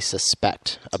really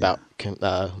suspect about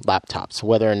laptops,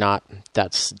 whether or not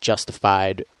that's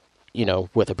justified,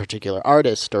 with a particular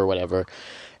artist or whatever.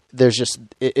 There's just,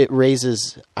 it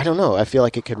raises, I don't know, I feel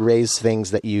like it could raise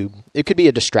things that it could be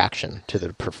a distraction to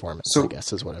the performance, I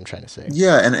guess is what I'm trying to say.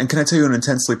 Yeah, and can I tell you an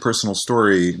intensely personal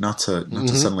story, not to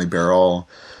suddenly bear all,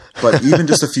 but even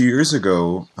just a few years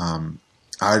ago,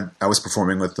 I was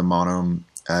performing with the Monome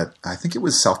at, I think it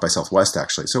was South by Southwest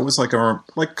actually. So it was like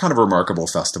kind of a remarkable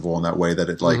festival in that way, that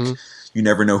it you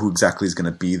never know who exactly is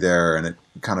going to be there, and it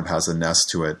kind of has a nest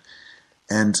to it.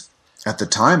 And at the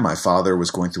time, my father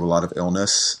was going through a lot of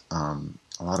illness, a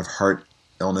lot of heart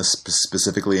illness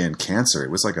specifically, and cancer. It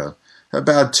was like a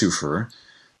bad twofer at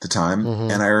the time.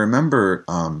 And I remember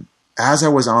as I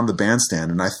was on the bandstand,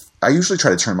 and I usually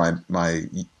try to turn my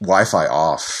Wi-Fi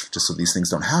off just so these things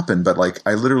don't happen, but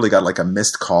I literally got a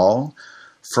missed call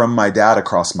from my dad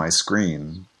across my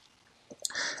screen.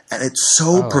 And it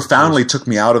so profoundly took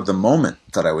me out of the moment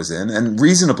that I was in, and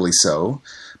reasonably so,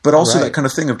 but also that kind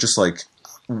of thing of just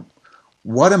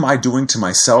what am I doing to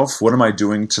myself? What am I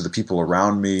doing to the people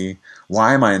around me?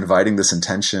 Why am I inviting this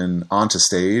intention onto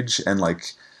stage? And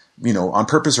on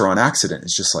purpose or on accident,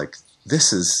 it's just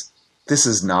this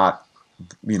is not,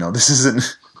 this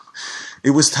isn't, it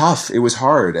was tough. It was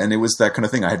hard. And it was that kind of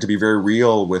thing. I had to be very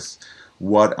real with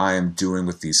what I am doing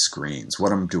with these screens,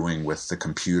 what I'm doing with the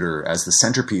computer as the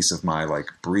centerpiece of my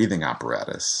breathing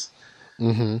apparatus.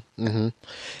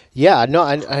 Yeah, no,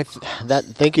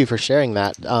 thank you for sharing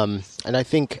that. And I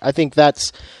think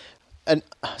that's, and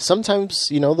sometimes,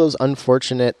 those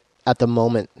unfortunate at the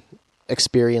moment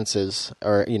experiences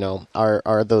are,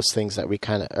 are those things that we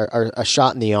kind of are a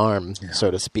shot in the arm, so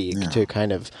to speak, to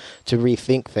kind of, to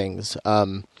rethink things.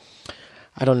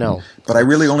 I don't know. But I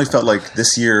really only felt like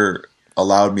this year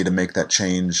allowed me to make that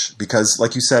change because,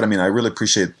 like you said, I mean, I really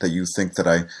appreciate that you think that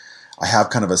I have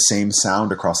kind of a same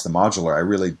sound across the modular. I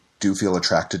really do feel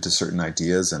attracted to certain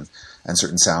ideas and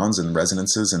certain sounds and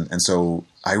resonances. And so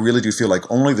I really do feel like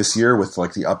only this year with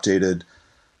like the updated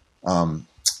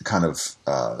kind of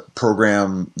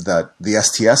program that the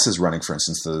STS is running, for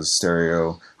instance, the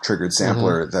stereo triggered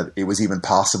sampler, that it was even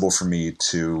possible for me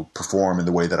to perform in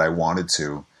the way that I wanted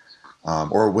to.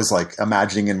 Or was like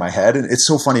imagining in my head. And it's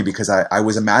so funny because I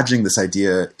was imagining this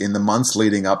idea in the months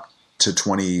leading up to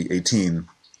 2018.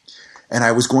 And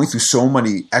I was going through so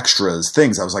many extras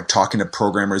things. I was like talking to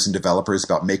programmers and developers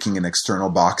about making an external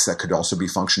box that could also be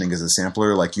functioning as a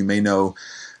sampler. Like you may know,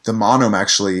 the Monome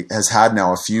actually has had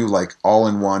now a few like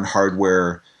all-in-one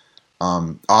hardware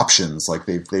options. Like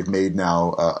they've made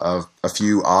now a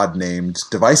few odd named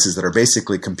devices that are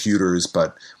basically computers,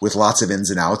 but with lots of ins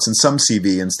and outs and some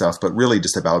CV and stuff, but really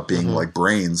just about being like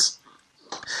brains.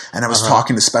 And I was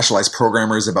talking to specialized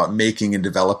programmers about making and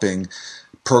developing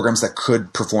programs that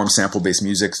could perform sample-based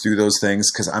music through those things.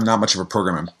 Cause I'm not much of a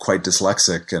programmer. I'm quite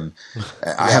dyslexic and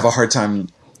I have a hard time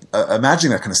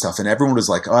imagining that kind of stuff. And everyone was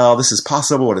like, oh, this is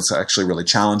possible, but it's actually really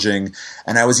challenging.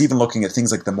 And I was even looking at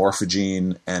things like the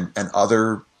Morphogene and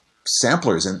other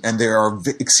samplers, and they are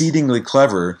exceedingly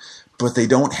clever, but they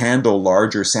don't handle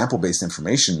larger sample-based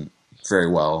information very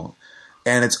well.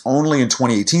 And it's only in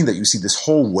 2018 that you see this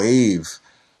whole wave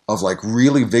of like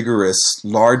really vigorous,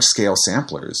 large-scale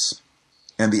samplers.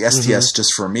 And the STS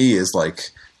just for me is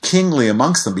like kingly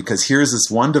amongst them because here's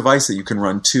this one device that you can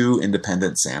run 2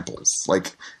 independent samples.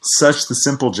 Like such the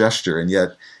simple gesture, and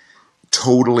yet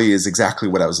totally is exactly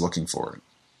what I was looking for.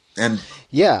 And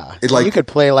yeah, you could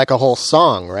play like a whole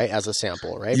song, right, as a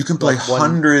sample, right? You can play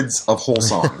hundreds of whole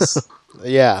songs.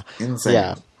 Yeah. Insane.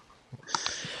 Yeah.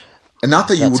 And not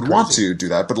that you would want to do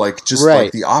that, but like just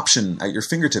like the option at your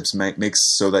fingertips makes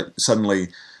so that suddenly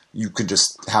you could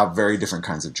just have very different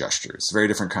kinds of gestures, very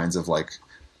different kinds of like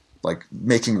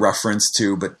making reference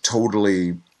to, but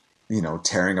totally,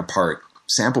 tearing apart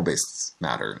sample-based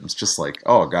matter. It's just like,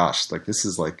 oh gosh, like this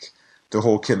is like the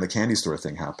whole Kid in the Candy Store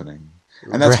thing happening.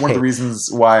 And that's one of the reasons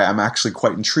why I'm actually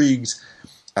quite intrigued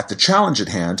at the challenge at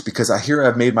hand, because I hear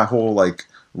I've made my whole like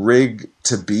rig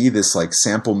to be this like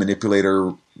sample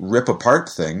manipulator rip apart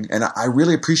thing. And I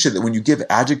really appreciate that when you give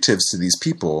adjectives to these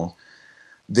people,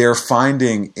 they're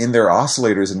finding in their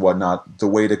oscillators and whatnot the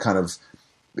way to kind of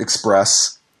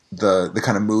express the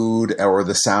kind of mood or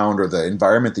the sound or the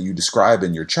environment that you describe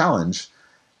in your challenge.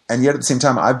 And yet at the same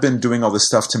time, I've been doing all this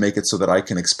stuff to make it so that I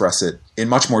can express it in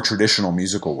much more traditional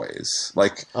musical ways.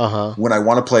 Like when I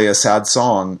want to play a sad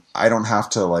song, I don't have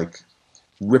to like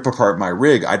rip apart my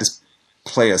rig. I just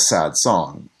play a sad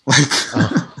song. Like,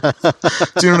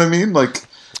 do you know what I mean? Like,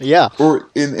 yeah. Or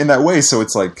in that way. So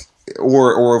it's like,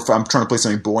 or if I'm trying to play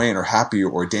something buoyant or happy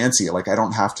or dancey, like I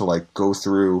don't have to like go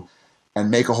through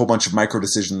and make a whole bunch of micro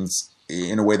decisions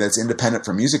in a way that's independent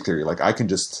from music theory. Like I can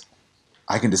just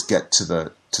get to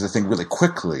the thing really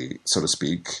quickly, so to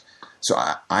speak. So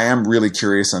I am really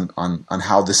curious on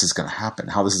how this is going to happen,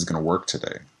 how this is going to work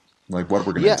today, like what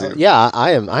we're going to do. Yeah,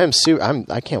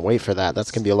 I can't wait for that.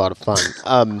 That's going to be a lot of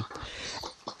fun.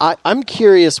 I'm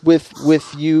curious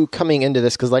with you coming into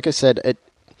this, because like I said,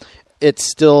 it's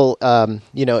still,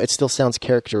 it still sounds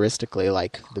characteristically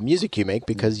like the music you make,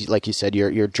 because like you said,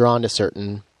 you're drawn to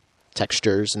certain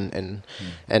textures and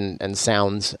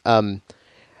sounds.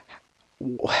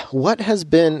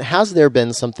 Has there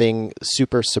been something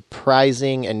super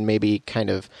surprising and maybe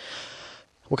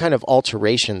what kind of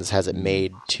alterations has it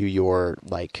made to your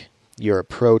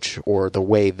approach or the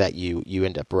way that you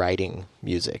end up writing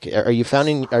music? Are you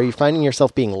finding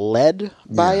yourself being led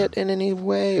by it in any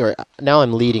way? Or now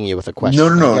I'm leading you with a question.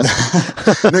 No.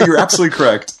 No, you're absolutely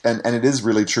correct. And it is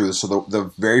really true. So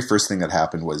the very first thing that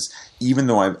happened was, even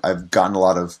though I've gotten a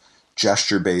lot of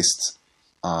gesture-based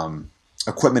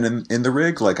equipment in the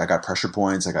rig, like I got pressure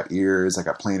points, I got ears, I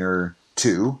got planar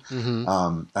too.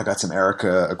 I got some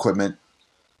Erica equipment.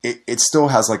 It still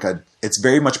has it's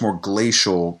very much more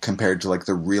glacial compared to like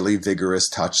the really vigorous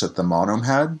touch that the Monome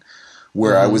had,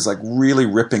 where I was like really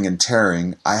ripping and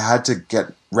tearing. I had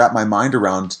to wrap my mind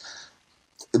around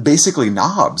basically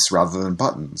knobs rather than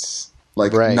buttons.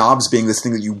 Like knobs being this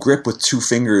thing that you grip with 2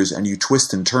 fingers and you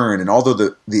twist and turn. And although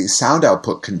the sound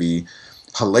output can be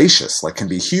hellacious, like can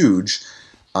be huge,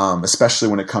 especially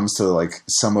when it comes to like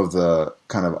some of the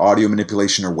kind of audio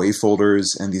manipulation or wave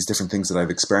folders and these different things that I've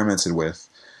experimented with.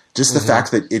 Just the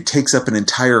fact that it takes up an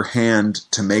entire hand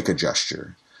to make a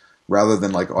gesture rather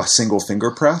than like a single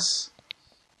finger press.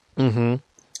 Mm-hmm.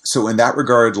 So in that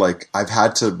regard, like I've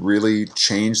had to really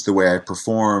change the way I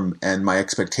perform and my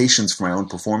expectations for my own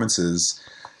performances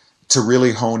to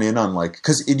really hone in on like,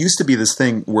 because it used to be this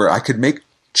thing where I could make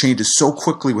changes so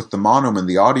quickly with the mono and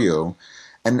the audio.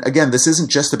 And again, this isn't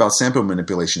just about sample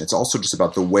manipulation. It's also just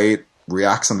about the way it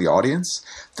reacts on the audience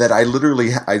that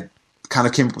I kind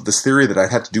of came up with this theory that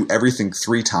I'd have to do everything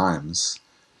 3 times.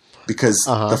 Because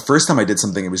the first time I did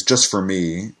something, it was just for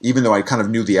me, even though I kind of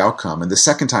knew the outcome. And the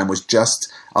second time was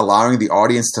just allowing the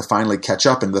audience to finally catch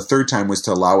up. And the third time was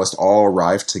to allow us to all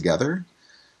arrive together.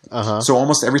 So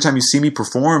almost every time you see me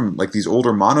perform like these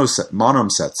older mono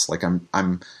sets, like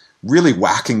I'm really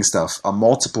whacking stuff a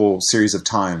multiple series of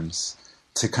times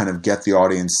to kind of get the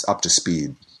audience up to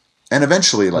speed. And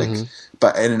eventually, like,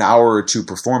 but in an hour or 2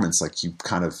 performance, like you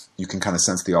can kind of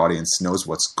sense the audience knows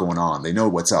what's going on. They know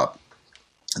what's up.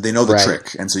 They know the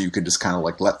trick. And so you can just kind of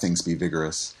like let things be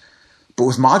vigorous. But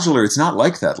with modular, it's not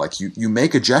like that. Like you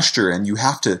make a gesture and you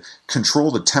have to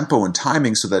control the tempo and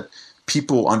timing so that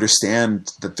people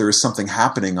understand that there is something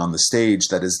happening on the stage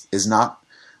that is not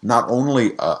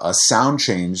only a sound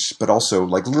change, but also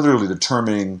like literally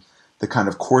determining the kind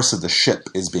of course of the ship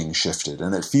is being shifted.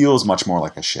 And it feels much more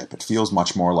like a ship. It feels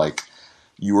much more like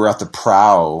you were at the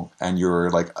prow and you're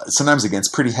like sometimes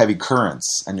against pretty heavy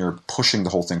currents and you're pushing the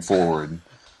whole thing forward.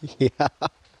 Yeah.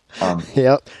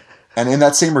 Yep. And in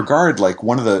that same regard, like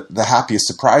one of the happiest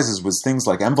surprises was things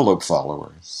like envelope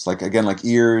followers, like again, like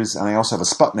ears. And I also have a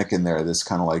Sputnik in there. This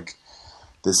kind of like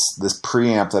this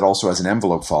preamp that also has an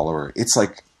envelope follower. It's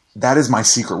like, that is my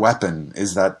secret weapon,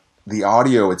 is that the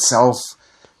audio itself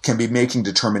can be making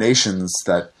determinations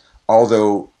that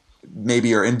although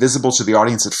maybe are invisible to the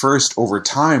audience at first, over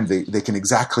time, they can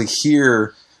exactly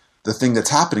hear the thing that's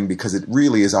happening because it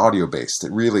really is audio based.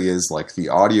 It really is like the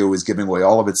audio is giving away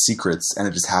all of its secrets and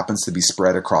it just happens to be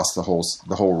spread across the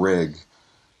whole rig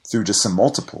through just some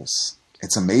multiples.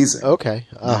 It's amazing. Okay.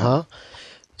 Uh-huh. Yeah.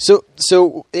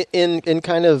 So in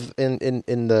kind of in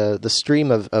the stream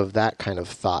of that kind of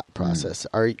thought process,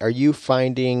 are you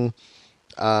finding,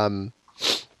 I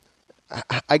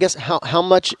guess how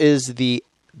much is the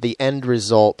end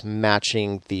result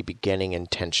matching the beginning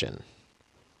intention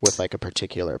with like a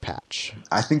particular patch?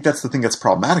 I think that's the thing that's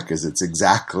problematic, is it's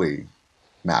exactly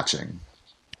matching.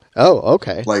 Oh,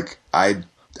 okay. Like I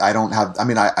don't have, I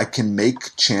mean, I can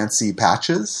make chancy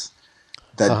patches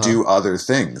that do other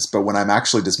things, but when I'm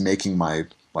actually just making my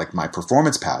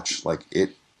performance patch, like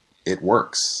it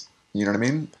works. You know what I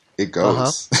mean? It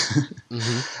goes.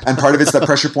 And part of it's the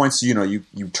pressure points. You know,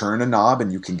 you turn a knob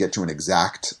and you can get to an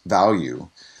exact value.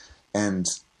 And,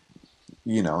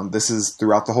 you know, this is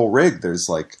throughout the whole rig. There's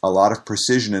like a lot of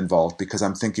precision involved because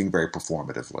I'm thinking very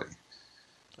performatively.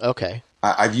 Okay.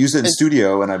 I've used it in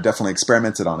studio and I've definitely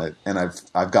experimented on it, and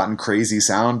I've gotten crazy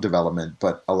sound development,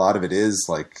 but a lot of it is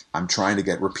like I'm trying to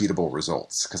get repeatable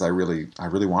results because I really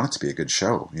want it to be a good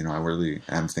show. You know, I really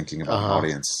am thinking about an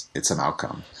audience. It's an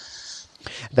outcome.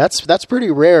 That's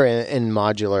pretty rare in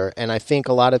modular, and I think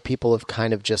a lot of people have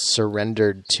kind of just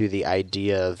surrendered to the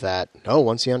idea that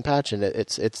once you unpatch it,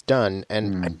 it's done.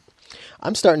 And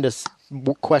I'm starting to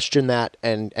question that,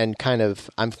 and kind of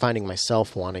I'm finding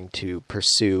myself wanting to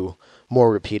pursue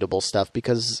more repeatable stuff,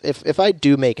 because if I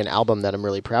do make an album that I'm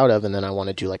really proud of and then I want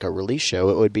to do like a release show,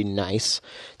 it would be nice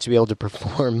to be able to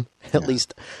perform at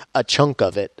least a chunk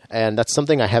of it. And that's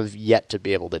something I have yet to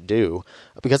be able to do,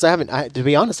 because to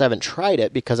be honest, I haven't tried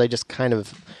it because I just kind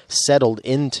of settled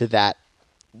into that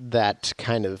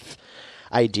kind of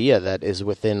idea that is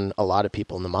within a lot of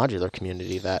people in the modular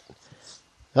community that,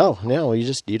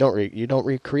 you don't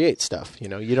recreate stuff. You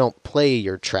know, you don't play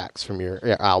your tracks from your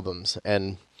albums.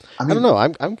 And I don't know.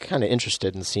 I'm kind of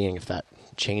interested in seeing if that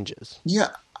changes. Yeah,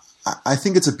 I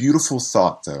think it's a beautiful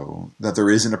thought, though, that there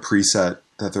isn't a preset,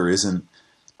 that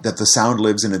the sound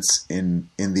lives in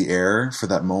the air for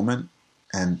that moment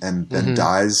and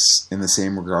dies in the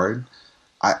same regard.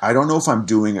 I don't know if I'm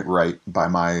doing it right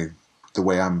by the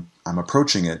way I'm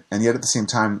approaching it, and yet at the same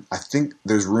time, I think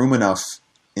there's room enough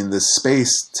in this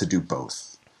space to do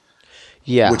both.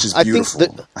 Yeah, which is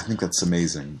beautiful. I think that's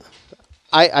amazing.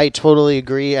 I totally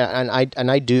agree, and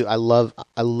I do. I love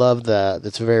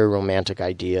that's a very romantic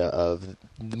idea of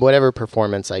whatever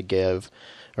performance I give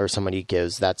or somebody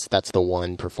gives. That's the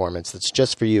one performance that's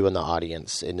just for you and the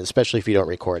audience, and especially if you don't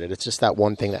record it, it's just that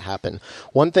one thing that happened.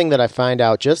 One thing that I find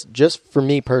out just for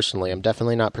me personally, I'm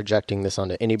definitely not projecting this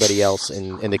onto anybody else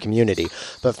in the community,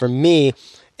 but for me,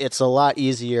 it's a lot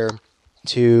easier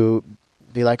to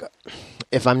be like,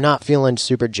 if I'm not feeling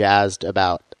super jazzed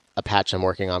about a patch I'm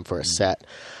working on for a set,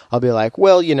 I'll be like,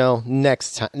 well,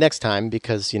 next time,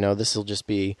 because, this will just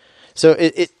be, so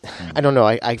I don't know.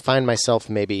 I find myself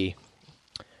maybe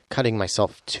cutting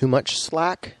myself too much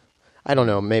slack. I don't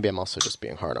know. Maybe I'm also just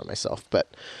being hard on myself, but,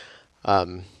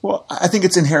 well, I think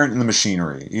it's inherent in the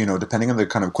machinery, depending on the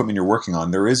kind of equipment you're working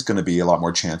on, there is going to be a lot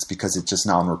more chance because it's just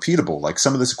non-repeatable. Like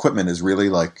some of this equipment is really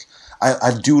like,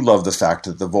 I do love the fact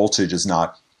that the voltage is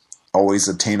not always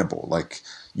obtainable. Like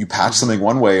you patch something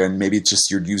one way and maybe it's just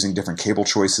you're using different cable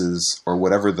choices or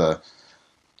whatever the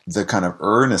kind of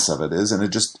earness of it is, and it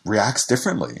just reacts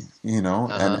differently,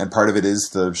 and part of it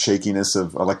is the shakiness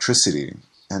of electricity,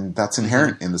 and that's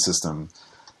inherent in the system.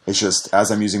 It's just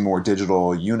as I'm using more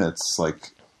digital units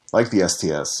like the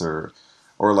STS or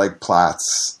like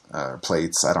plates,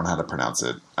 I don't know how to pronounce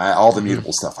it. All the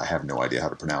mutable stuff I have no idea how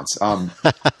to pronounce.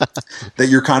 That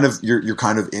you're kind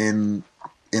of in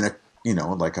a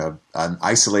like an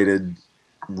isolated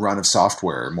run of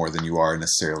software more than you are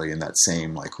necessarily in that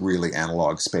same like really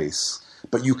analog space.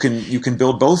 But you can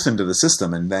build both into the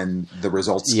system, and then the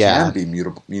results can be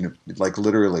mutable. Like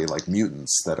literally like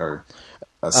mutants that are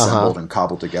assembled and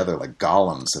cobbled together like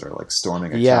golems that are like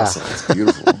storming a castle. It's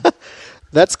beautiful.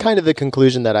 That's kind of the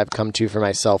conclusion that I've come to for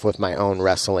myself with my own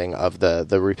wrestling of the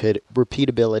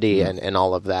repeatability and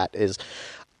all of that is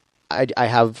I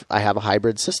have a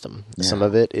hybrid system. Yeah. Some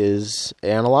of it is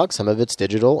analog, some of it's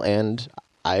digital, and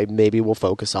I maybe will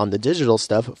focus on the digital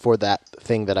stuff for that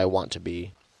thing that I want to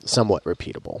be somewhat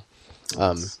repeatable.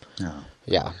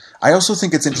 Yeah. I also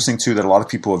think it's interesting too that a lot of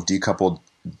people have decoupled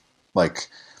like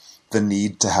the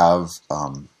need to have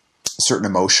certain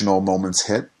emotional moments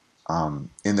hit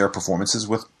in their performances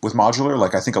with modular.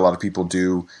 Like I think a lot of people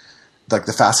do. Like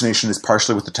the fascination is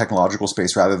partially with the technological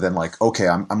space rather than like, okay,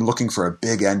 I'm looking for a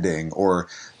big ending or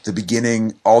the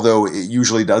beginning, although it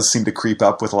usually does seem to creep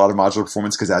up with a lot of modular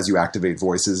performance because as you activate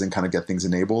voices and kind of get things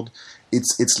enabled,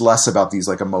 it's less about these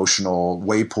like emotional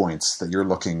waypoints that you're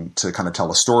looking to kind of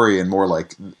tell a story and more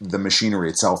like the machinery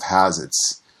itself has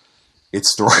its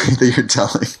story that you're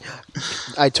telling.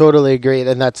 I totally agree.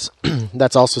 And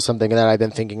that's also something that I've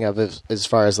been thinking of as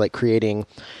far as like creating.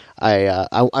 I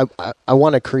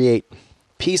want to create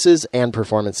pieces and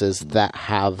performances that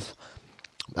have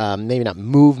maybe not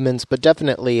movements, but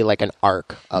definitely like an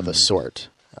arc of a sort.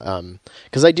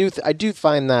 Because I do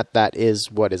find that is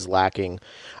what is lacking.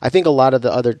 I think a lot of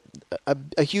the other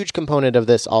a huge component of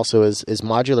this also is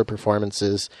modular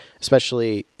performances,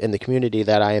 especially in the community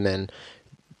that I am in.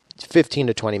 15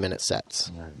 to 20 minute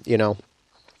sets, and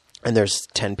there's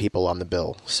 10 people on the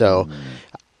bill. So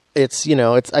it's,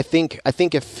 I think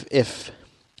if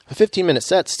a 15-minute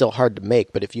set's still hard to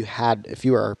make, but if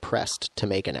you are pressed to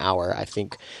make an hour, I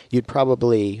think you'd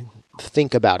probably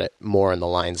think about it more in the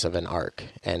lines of an arc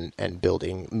and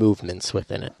building movements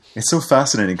within it. It's so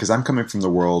fascinating because I'm coming from the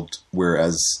world where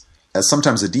as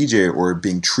sometimes a DJ or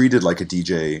being treated like a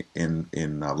DJ in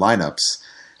lineups,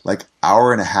 like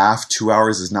hour and a half, 2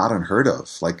 hours is not unheard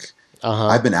of. Like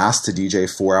I've been asked to DJ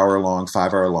 4 hour long,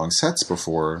 5 hour long sets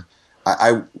before.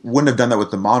 I wouldn't have done that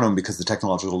with the Monom because the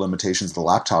technological limitations of the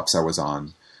laptops I was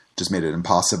on just made it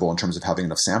impossible in terms of having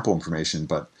enough sample information.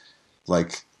 But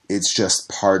like, it's just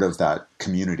part of that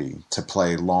community to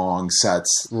play long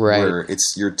sets where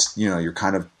you're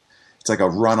kind of, it's like a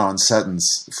run on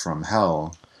sentence from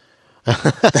hell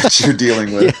that you're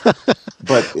dealing with. Yeah.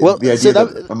 But the idea that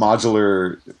a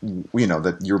modular,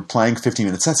 that you're playing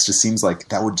 15-minute sets just seems like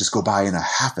that would just go by in a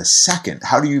half a second.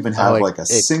 How do you even have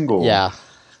single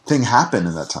thing happen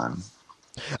in that time?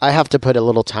 I have to put a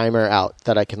little timer out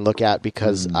that I can look at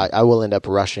because I will end up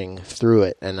rushing through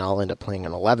it and I'll end up playing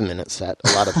an 11-minute set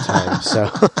a lot of times.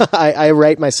 So I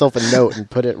write myself a note and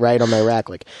put it right on my rack.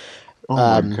 Like, oh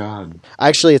my God.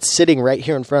 Actually, it's sitting right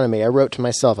here in front of me. I wrote to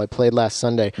myself, I played last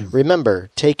Sunday. Remember,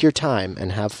 take your time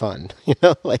and have fun.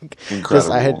 Incredible.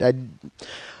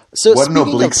 So what an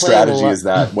oblique strategy is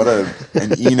that? What an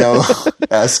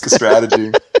Eno-esque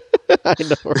strategy. I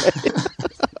know, right?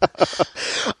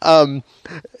 And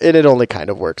it only kind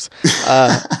of works.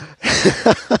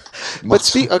 But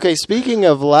speaking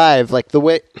of live, like the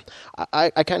way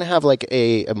I kind of have like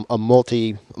a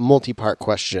multi-part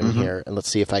question here, and let's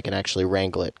see if I can actually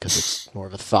wrangle it because it's more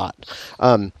of a thought.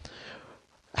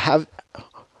 Have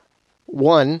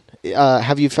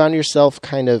you found yourself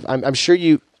kind of? I'm sure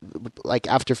you, like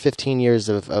after 15 years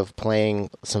of playing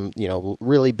some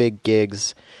really big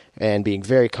gigs and being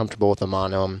very comfortable with the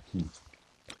Monom,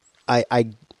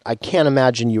 I can't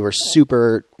imagine you were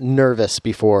super nervous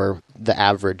before the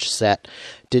average set.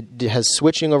 Has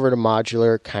switching over to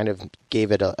modular kind of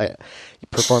gave it a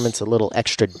performance a little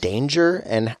extra danger?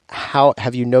 And how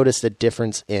have you noticed a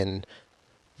difference in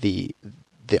the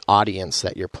audience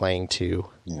that you're playing to,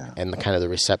 and the kind of the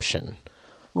reception?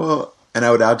 Well, and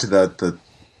I would add to that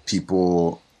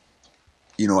people,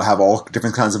 have all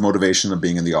different kinds of motivation of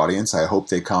being in the audience. I hope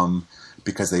they come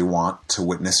because they want to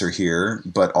witness or hear,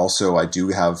 but also I do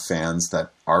have fans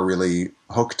that are really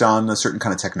hooked on a certain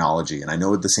kind of technology. And I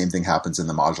know the same thing happens in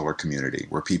the modular community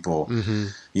where people,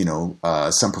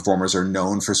 some performers are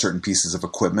known for certain pieces of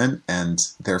equipment, and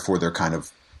therefore they're kind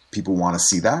of, people want to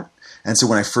see that. And so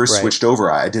when I first switched over,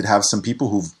 I did have some people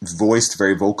who voiced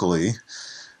very vocally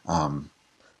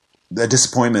the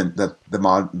disappointment that the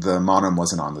Monum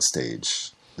wasn't on the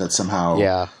stage. That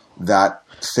somehow that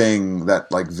thing,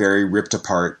 that like very ripped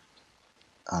apart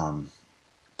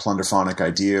plunderphonic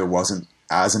idea wasn't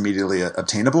as immediately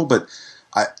obtainable. But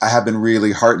I have been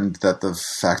really heartened that the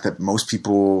fact that most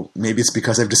people, maybe it's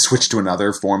because I've just switched to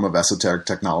another form of esoteric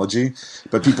technology,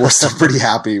 but people are still pretty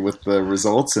happy with the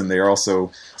results. And they're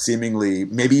also seemingly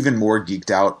maybe even more geeked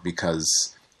out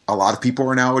because a lot of people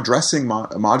are now addressing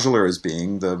modular as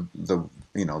being the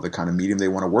kind of medium they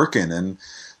want to work in. And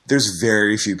there's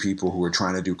very few people who are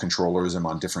trying to do controllerism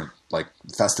on different like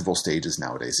festival stages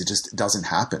nowadays. It just doesn't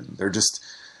happen. They're just,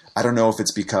 I don't know if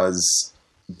it's because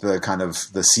the kind of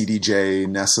the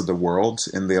CDJ-ness of the world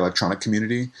in the electronic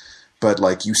community, but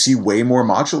like you see way more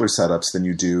modular setups than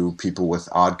you do people with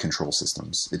odd control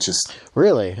systems. It's just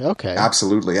really okay.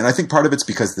 Absolutely. And I think part of it's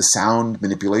because the sound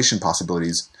manipulation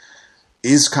possibilities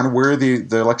is kind of where the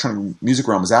electronic music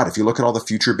realm is at. If you look at all the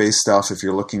future-based stuff, if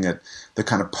you're looking at the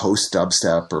kind of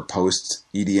post-dubstep or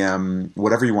post-EDM,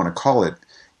 whatever you want to call it,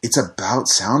 it's about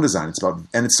sound design. It's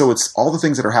all the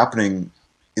things that are happening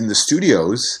in the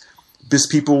studios. This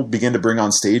people begin to bring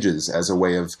on stages as a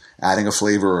way of adding a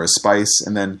flavor or a spice.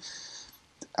 And then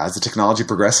as the technology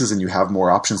progresses and you have more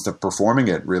options to performing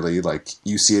it, really, like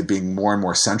you see it being more and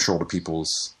more central to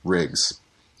people's rigs.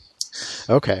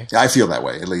 Okay. I feel that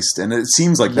way, at least. And it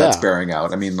seems like that's bearing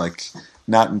out. I mean, like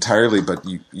not entirely, but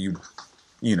you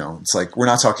it's like, we're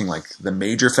not talking like the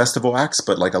major festival acts,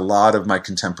 but like a lot of my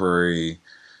contemporary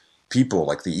people,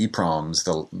 like the EPROMs,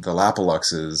 the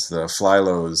Lapoluxes, the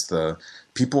Flylos, the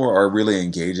people are really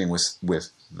engaging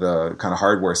with the kind of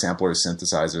hardware samplers,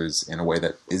 synthesizers in a way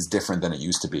that is different than it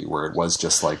used to be, where it was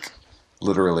just like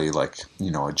literally like,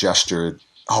 a gesture.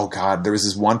 Oh God, there was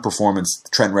this one performance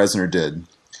Trent Reznor did,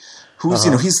 who's,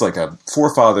 he's like a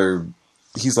forefather.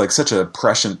 He's like such a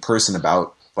prescient person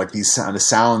about like these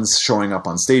sounds showing up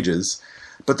on stages.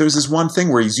 But there's this one thing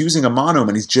where he's using a Monum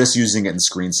and he's just using it in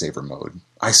screensaver mode.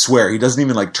 I swear, he doesn't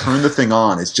even like turn the thing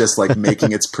on. It's just like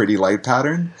making its pretty light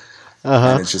pattern.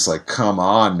 And it's just like, come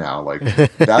on now. Like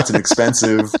that's an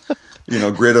expensive,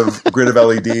 grid of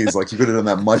LEDs. Like you could have done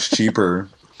that much cheaper.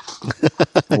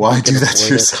 Why do that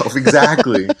to yourself?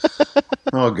 Exactly.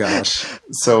 Oh gosh.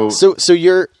 So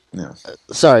you're,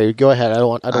 sorry, go ahead. I don't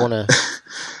want to.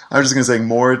 I was just going to say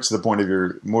more to the point of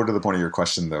your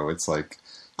question though. It's like,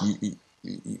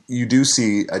 you do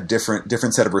see a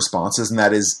different set of responses, and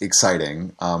that is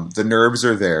exciting. The nerves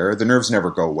are there. The nerves never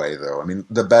go away, though. I mean,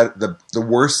 the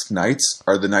worst nights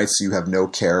are the nights you have no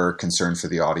care or concern for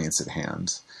the audience at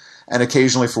hand, and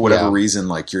occasionally, for whatever reason,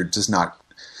 like you're just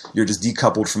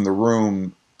decoupled from the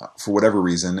room for whatever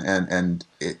reason, and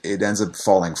it ends up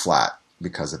falling flat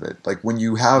because of it. Like when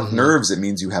you have nerves, it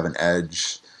means you have an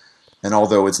edge. And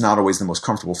although it's not always the most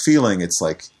comfortable feeling, it's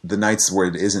like the nights where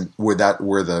it isn't, where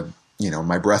the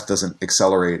my breath doesn't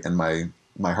accelerate and my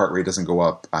heart rate doesn't go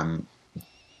up,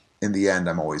 in the end,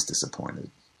 I'm always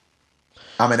disappointed.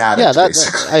 I'm an addict,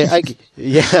 basically.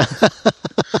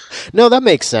 No, that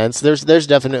makes sense. There's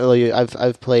definitely,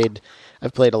 I've played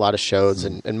a lot of shows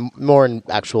and more in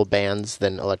actual bands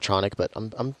than electronic, but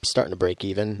I'm starting to break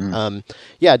even.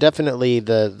 Definitely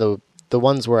the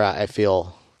ones where I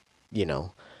feel,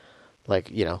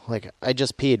 like I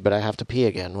just peed, but I have to pee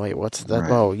again. Wait, what's that?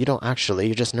 Right. Oh, you don't actually.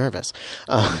 You're just nervous.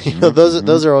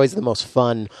 Those are always the most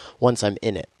fun once I'm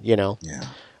in it. Yeah.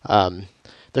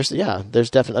 There's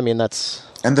definitely. I mean, that's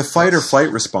and the fight or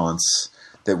flight response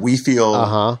that we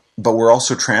feel, but we're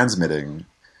also transmitting.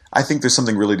 I think there's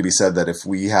something really to be said that if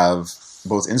we have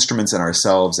both instruments and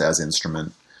ourselves as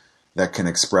instrument that can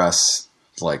express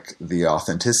like the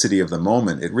authenticity of the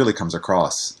moment, it really comes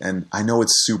across. And I know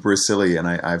it's super silly, and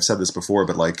I've said this before,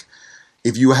 but like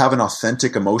if you have an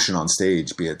authentic emotion on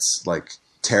stage, be it like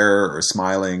terror or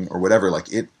smiling or whatever, like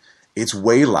it's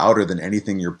way louder than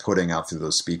anything you're putting out through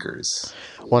those speakers.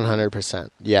 100%.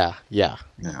 Yeah.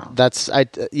 That's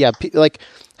like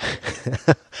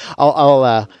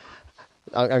I'll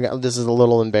this is a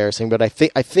little embarrassing, but I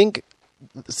think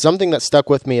something that stuck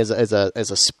with me is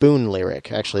a Spoon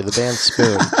lyric, actually, the band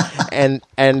Spoon.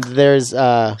 and there's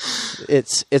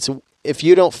it's if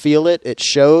you don't feel it, it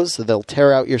shows. They'll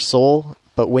tear out your soul,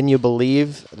 but when you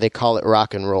believe, they call it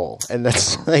rock and roll. And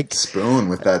that's like Spoon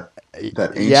with that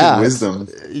ancient wisdom.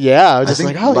 Yeah, I was just I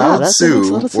think like, oh, Lao yeah,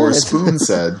 Tzu that's or Spoon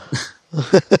said.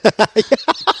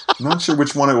 I'm not sure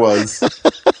which one it was.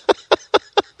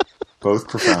 Both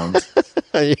profound.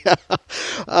 Yeah.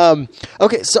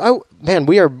 Okay, so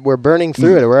we're burning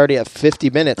through it. We're already at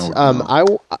 50 minutes.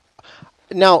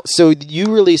 Now, so you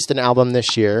released an album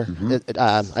this year.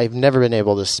 I've never been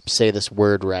able to say this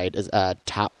word right.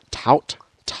 Tot?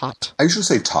 I usually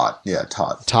say tot. Yeah,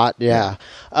 tot. Tot, yeah.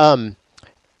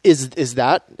 Is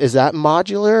that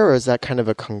modular, or is that kind of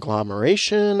a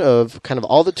conglomeration of kind of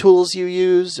all the tools you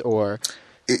use, or?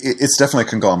 It's definitely a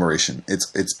conglomeration.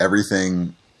 It's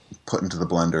everything put into the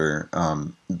blender.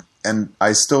 And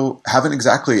I still haven't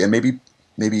exactly, and maybe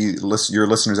your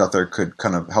listeners out there could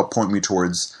kind of help point me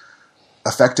towards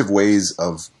effective ways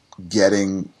of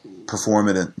getting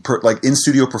like in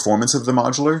studio performance of the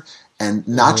modular, and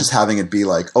not just having it be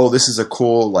like, oh, this is a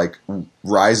cool like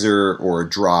riser or a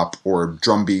drop or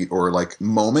drum beat or like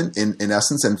moment in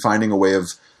essence, and finding a way of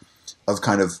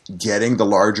kind of getting the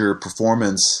larger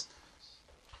performance.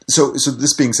 So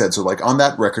this being said, so like on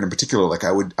that record in particular, like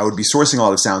I would be sourcing a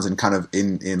lot of sounds and kind of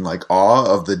in like awe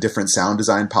of the different sound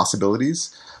design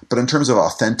possibilities. But in terms of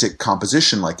authentic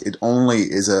composition, like it only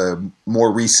is a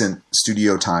more recent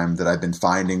studio time that I've been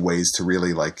finding ways to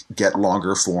really like get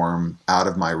longer form out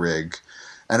of my rig.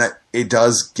 And it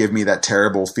does give me that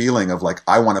terrible feeling of like,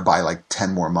 I want to buy like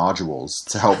 10 more modules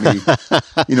to help me,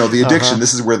 the addiction.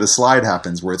 This is where the slide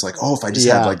happens, where it's like, oh, if I just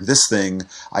had like this thing,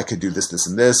 I could do this, this,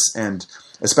 and this. And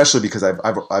especially because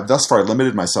I've thus far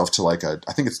limited myself to like I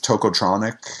think it's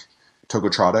Tokotronic. Oh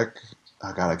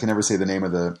God, I can never say the name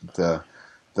of the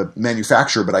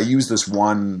manufacturer, but I use this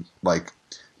one like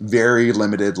very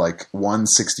limited like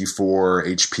 164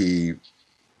 HP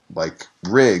like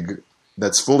rig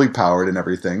that's fully powered and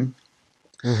everything.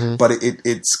 But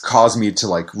it's caused me to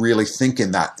like really think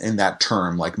in that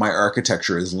term. Like my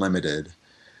architecture is limited,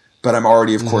 but I'm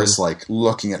already of course like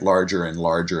looking at larger and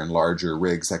larger and larger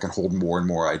rigs that can hold more and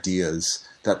more ideas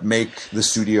that make the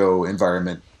studio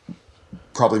environment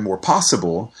probably more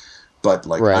possible. But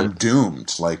like I'm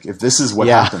doomed. Like if this is what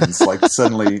happens, like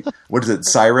suddenly, what is it?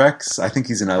 Cyrex? I think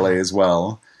he's in LA as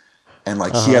well, and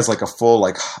like he has like a full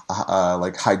like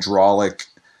hydraulic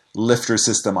lifter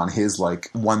system on his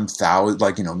like 1,000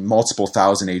 like multiple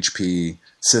thousand HP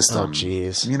system. Oh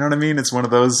jeez, you know what I mean? It's one of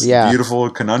those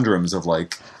beautiful conundrums of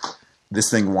like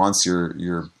this thing wants your.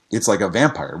 It's like a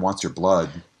vampire. It wants your blood.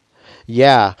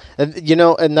 Yeah, and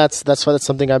and that's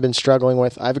something I've been struggling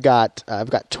with. I've got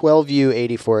 12U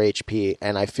 84 HP,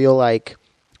 and I feel like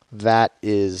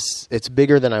it's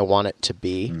bigger than I want it to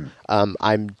be.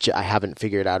 I haven't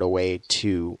figured out a way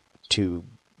to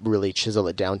really chisel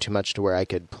it down too much to where I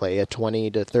could play a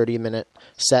 20 to 30 minute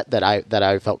set that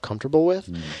I felt comfortable with.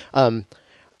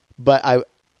 But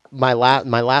my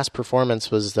last performance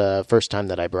was the first time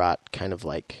that I brought kind of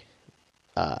like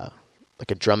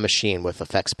a drum machine with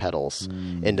effects pedals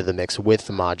into the mix with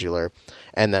the modular.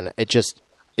 And then it just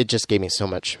gave me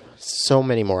so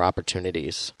many more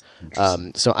opportunities.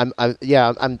 So I'm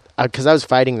cause I was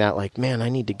fighting that like, man, I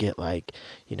need to get like,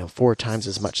 4 times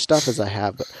as much stuff as I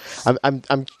have, but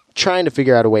I'm trying to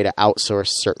figure out a way to outsource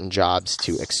certain jobs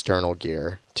to external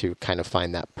gear to kind of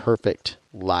find that perfect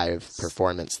live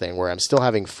performance thing where I'm still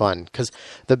having fun. Cause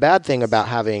the bad thing about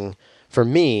having, for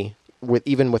me,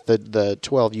 even with the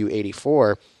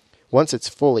 12U84, once it's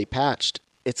fully patched,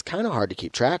 it's kind of hard to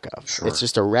keep track of. Sure. It's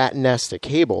just a rat nest of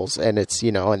cables, and it's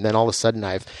and then all of a sudden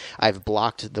I've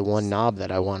blocked the one knob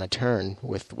that I want to turn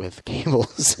with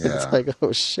cables. Yeah. It's like,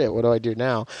 oh shit, what do I do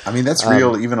now? I mean, that's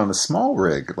real even on a small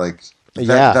rig. Like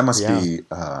that must be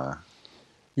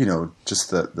just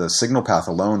the signal path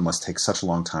alone must take such a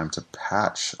long time to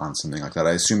patch on something like that.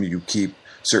 I assume you keep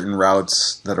certain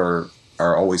routes that are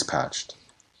always patched.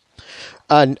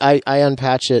 I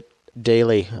unpatch it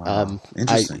daily. Wow.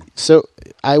 Interesting.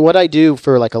 What I do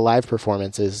for like a live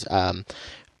performance is I'm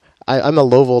a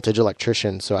low voltage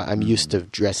electrician, so I'm used to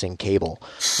dressing cable.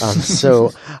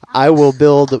 So I will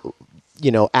build,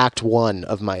 act 1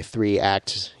 of my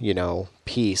 3-act,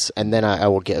 piece, and then I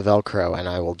will get Velcro and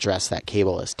I will dress that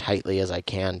cable as tightly as I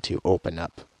can to open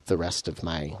up the rest of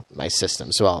my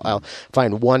system. So I'll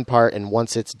find one part, and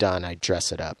once it's done, I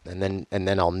dress it up, and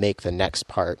then I'll make the next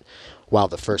part while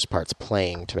the first part's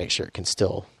playing to make sure it can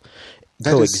still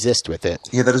coexist with it.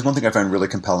 Yeah, that is one thing I find really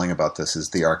compelling about this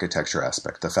is the architecture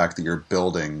aspect. The fact that you're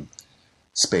building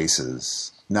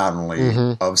spaces, not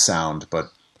only of sound,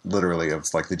 but literally of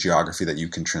like the geography that you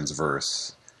can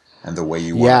transverse and the way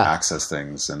you want to access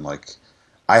things. And like,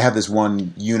 I have this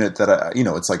one unit that,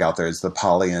 it's like out there, it's the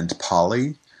Polyend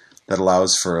Poly that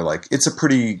allows for like, it's a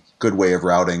pretty good way of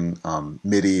routing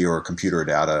MIDI or computer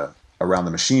data around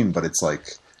the machine, but it's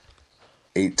like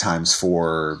 8 times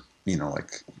 4,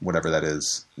 like whatever that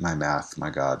is, my math, my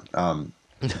God.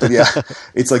 But yeah,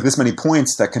 it's like this many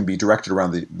points that can be directed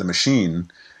around the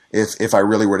machine. If I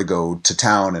really were to go to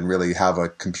town and really have a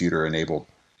computer enabled,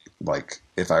 like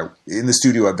in the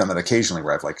studio, I've done that occasionally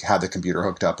where I've like had the computer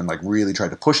hooked up and like really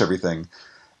tried to push everything.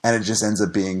 And it just ends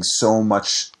up being so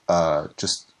much,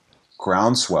 just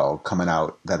groundswell coming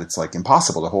out that it's like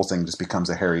impossible. The whole thing just becomes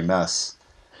a hairy mess.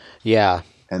 Yeah.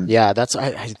 And yeah,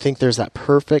 I think there's that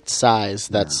perfect size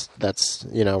that's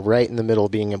right in the middle,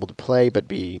 being able to play but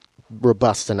be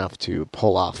robust enough to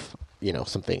pull off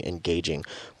something engaging.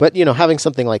 But having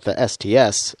something like the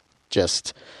STS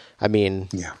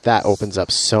that opens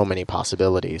up so many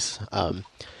possibilities.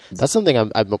 That's something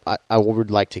I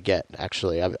would like to get,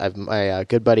 actually. I've my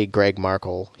good buddy Greg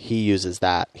Markle, he uses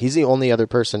that. He's the only other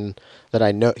person that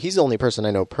I know. He's the only person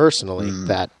I know personally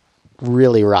that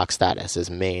really rocks that as his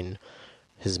main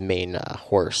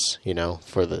horse,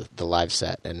 for the live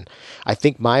set. And I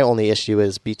think my only issue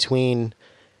is between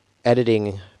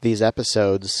editing these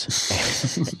episodes,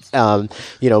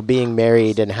 being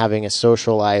married and having a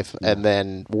social life and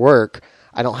then work,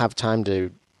 I don't have time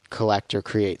to collect or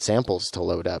create samples to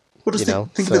load up. Well, just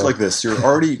think of it like this. You're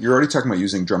already talking about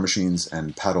using drum machines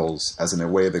and pedals as a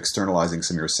way of externalizing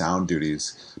some of your sound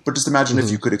duties. But just imagine if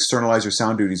you could externalize your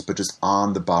sound duties, but just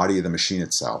on the body of the machine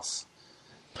itself.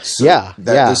 So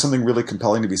there's something really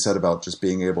compelling to be said about just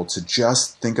being able to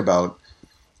just think about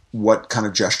what kind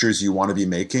of gestures you want to be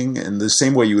making in the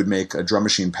same way you would make a drum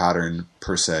machine pattern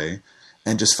per se,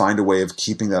 and just find a way of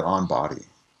keeping that on body.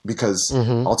 Because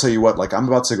I'll tell you what, like I'm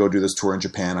about to go do this tour in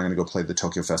Japan. I'm going to go play the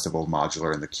Tokyo Festival of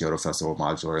Modular and the Kyoto Festival of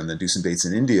Modular and then do some dates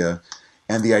in India.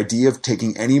 And the idea of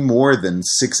taking any more than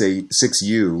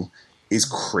 6U is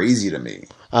crazy to me.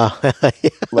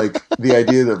 Like the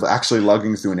idea of actually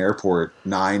lugging through an airport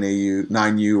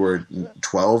 9U or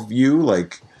 12U,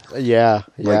 like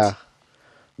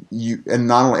you, and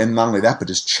not only that, but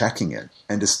just checking it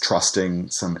and just trusting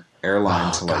some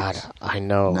airline to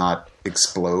not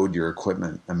explode your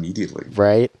equipment immediately.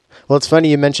 Right. Well, it's funny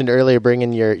you mentioned earlier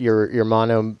bringing your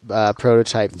mono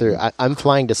prototype through. I'm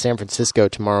flying to San Francisco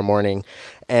tomorrow morning,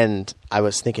 and I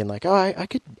was thinking like, I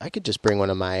could just bring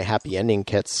one of my Happy Ending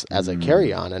kits as a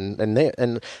carry-on, and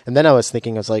then I was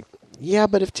thinking, I was like, yeah,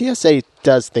 but if TSA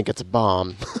does think it's a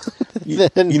bomb,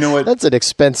 then you know what? That's an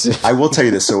expensive. I will tell you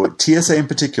this. So TSA in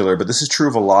particular, but this is true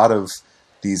of a lot of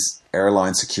these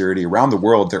airline security around the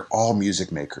world, they're all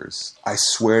music makers. I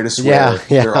swear to swear.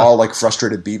 They're all like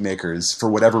frustrated beat makers. For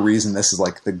whatever reason, this is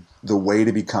like the way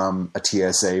to become a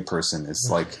TSA person is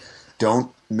like,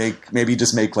 maybe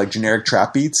just make like generic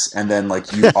trap beats, and then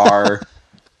like you are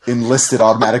enlisted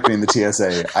automatically in the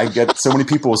TSA. I get so many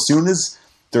people, as soon as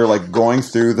they're like going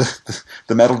through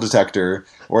the metal detector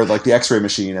or like the X-ray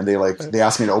machine, and they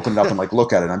ask me to open it up and like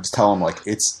look at it. And I'm just telling them like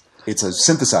it's a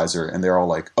synthesizer, and they're all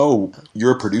like, "Oh,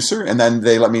 you're a producer?" And then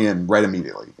they let me in right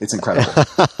immediately. It's incredible.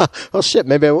 Well, shit,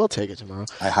 maybe I will take it tomorrow.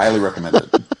 I highly recommend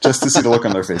it, just to see the look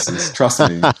on their faces. Trust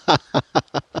me.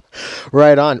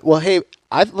 Right on. Well, hey,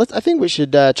 I think we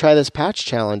should try this patch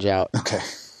challenge out. Okay.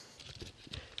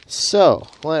 So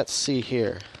let's see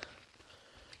here.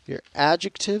 Your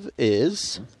adjective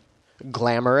is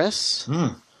glamorous.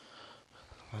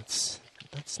 That's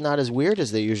not as weird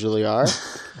as they usually are.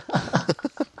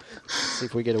 See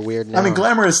if we get a weird now. I mean,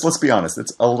 glamorous, let's be honest,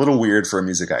 it's a little weird for a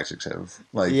music adjective.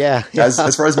 Like,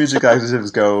 as far as music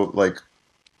adjectives go, like,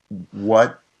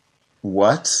 what?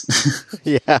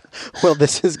 Yeah. Well,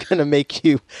 this is going to make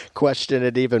you question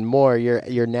it even more.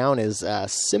 Your noun is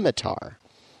scimitar.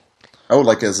 Oh,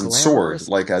 like as in sword,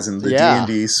 like as in the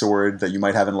D&D sword that you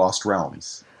might have in Lost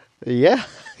Realms. Yeah.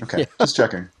 Okay, just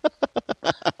checking.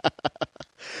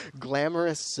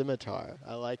 Glamorous scimitar.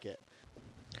 I like it.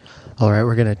 All right,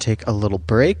 we're going to take a little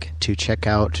break to check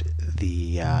out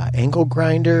the Angle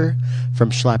Grinder from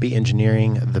Schlappy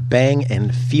Engineering, the Bang,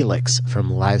 and Felix from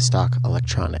Livestock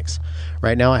Electronics.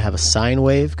 Right now I have a sine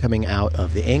wave coming out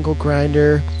of the Angle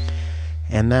Grinder,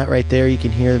 and that right there, you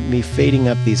can hear me fading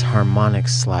up these harmonic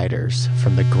sliders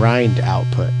from the grind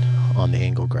output on the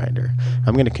Angle Grinder.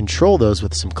 I'm going to control those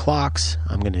with some clocks.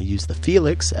 I'm going to use the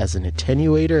Felix as an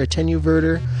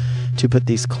attenuverter to put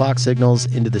these clock signals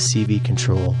into the CV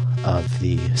control of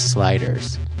the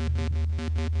sliders.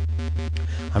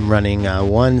 I'm running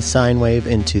one sine wave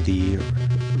into the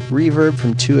reverb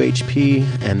from 2HP,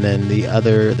 and then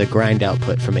the grind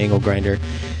output from Angle Grinder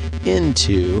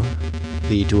into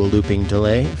the dual looping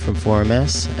delay from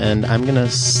 4MS, and I'm going to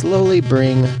slowly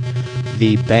bring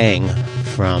the bang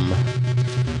from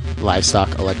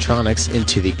Livestock Electronics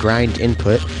into the grind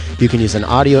input. You can use an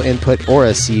audio input or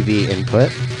a CV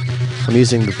input. I'm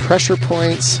using the pressure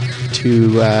points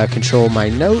to control my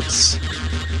notes.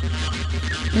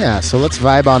 Yeah, so let's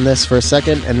vibe on this for a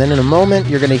second, and then in a moment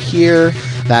you're going to hear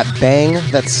that bang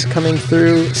that's coming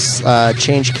through,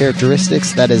 change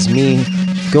characteristics. That is me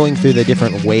going through the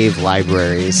different wave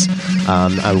libraries.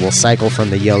 I will cycle from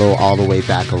the yellow all the way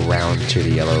back around to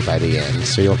the yellow by the end.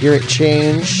 So you'll hear it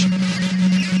change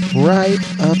right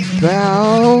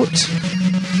about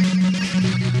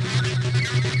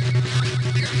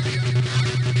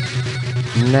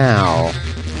now.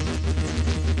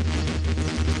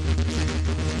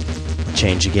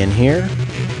 Change again here.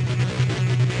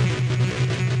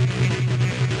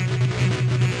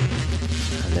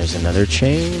 And there's another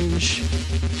change.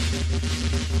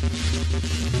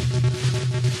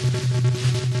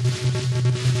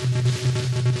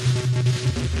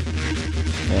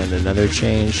 And another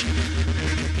change.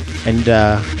 And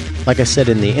like I said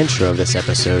in the intro of this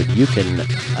episode, you can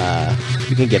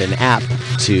get an app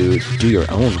to do your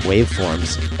own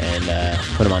waveforms and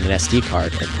put them on an SD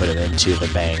card and put it into the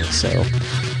bang. So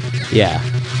yeah,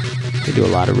 you can do a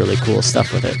lot of really cool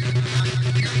stuff with it.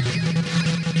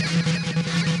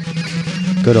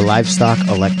 Go to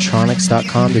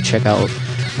livestockelectronics.com to check out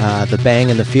the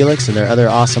Bang and the Felix and their other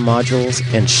awesome modules,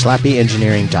 and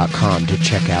schlappyengineering.com to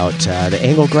check out the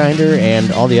Angle Grinder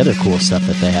and all the other cool stuff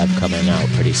that they have coming out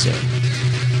pretty soon.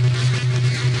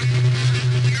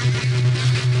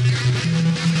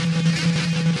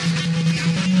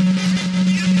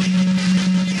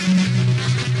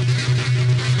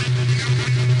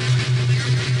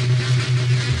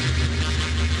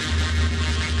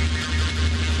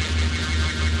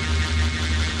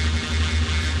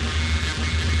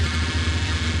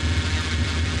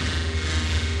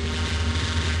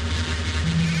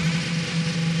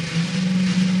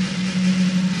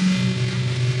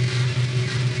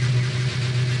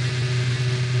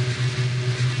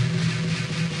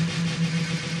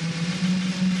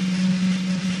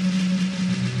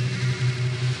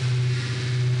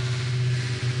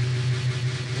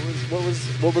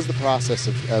 What was the process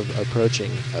of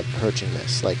approaching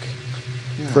this? Like,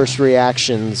 first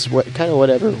reactions,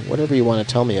 whatever you want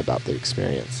to tell me about the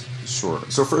experience. Sure.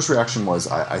 So first reaction was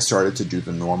I started to do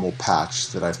the normal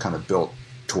patch that I've kind of built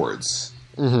towards.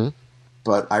 Mm-hmm.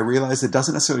 But I realized it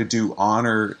doesn't necessarily do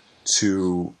honor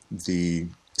to the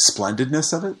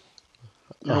splendidness of it.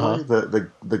 Uh-huh.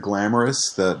 The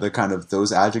glamorous, the kind of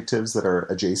those adjectives that are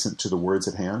adjacent to the words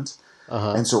at hand.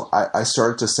 Uh-huh. And so I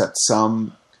started to set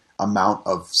some amount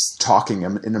of talking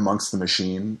in amongst the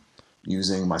machine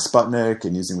using my Sputnik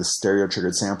and using the stereo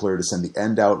triggered sampler to send the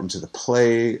end out into the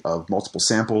play of multiple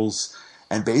samples.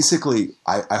 And basically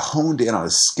I honed in on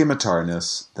a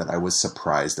scimitarness that I was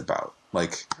surprised about.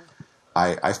 Like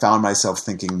I found myself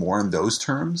thinking more in those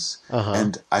terms. Uh-huh.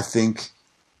 And I think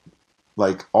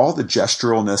like all the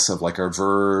gesturalness of like a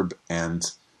verb and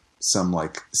some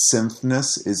like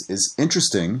synthness is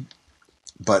interesting.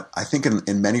 But I think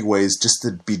in many ways, just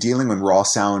to be dealing with raw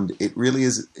sound, it really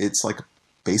is, it's like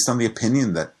based on the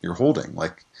opinion that you're holding.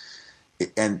 Like,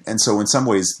 and so in some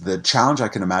ways, the challenge I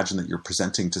can imagine that you're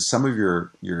presenting to some of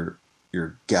your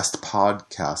guest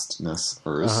podcastness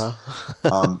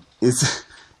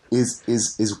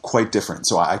is quite different.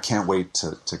 So I can't wait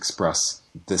to express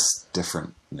this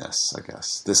differentness, I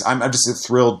guess. I'm just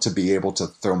thrilled to be able to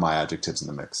throw my adjectives in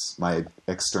the mix, my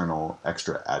external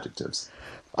extra adjectives.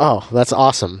 Oh, that's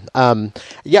awesome.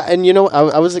 Yeah, and you know,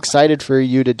 I was excited for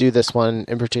you to do this one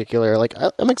in particular. Like,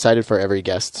 I'm excited for every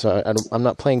guest, so I'm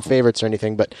not playing favorites or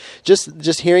anything, but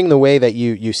just hearing the way that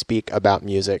you speak about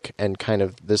music and kind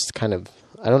of this kind of,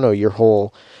 I don't know, your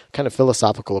whole kind of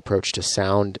philosophical approach to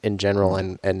sound in general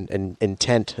and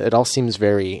intent, it all seems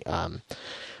very, I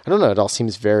don't know, it all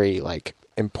seems very, like,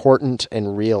 important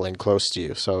and real and close to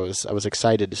you. So I was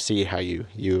excited to see how you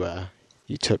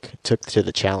took to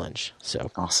the challenge.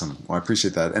 So awesome. Well, I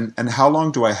appreciate that. And how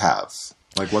long do I have?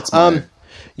 Like, what's my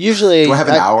usually do I have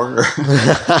an hour?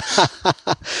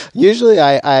 Usually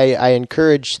I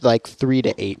encourage like 3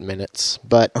 to 8 minutes,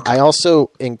 but okay. I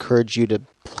also encourage you to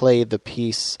play the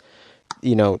piece,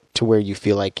 you know, to where you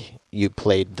feel like you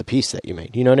played the piece that you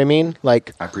made. You know what I mean?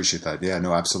 Like, I appreciate that. Yeah,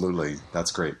 no, absolutely.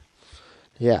 That's great.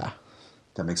 Yeah.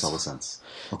 That makes all the sense.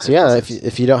 Okay, so yeah,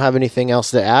 if you don't have anything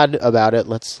else to add about it,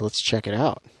 let's check it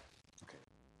out.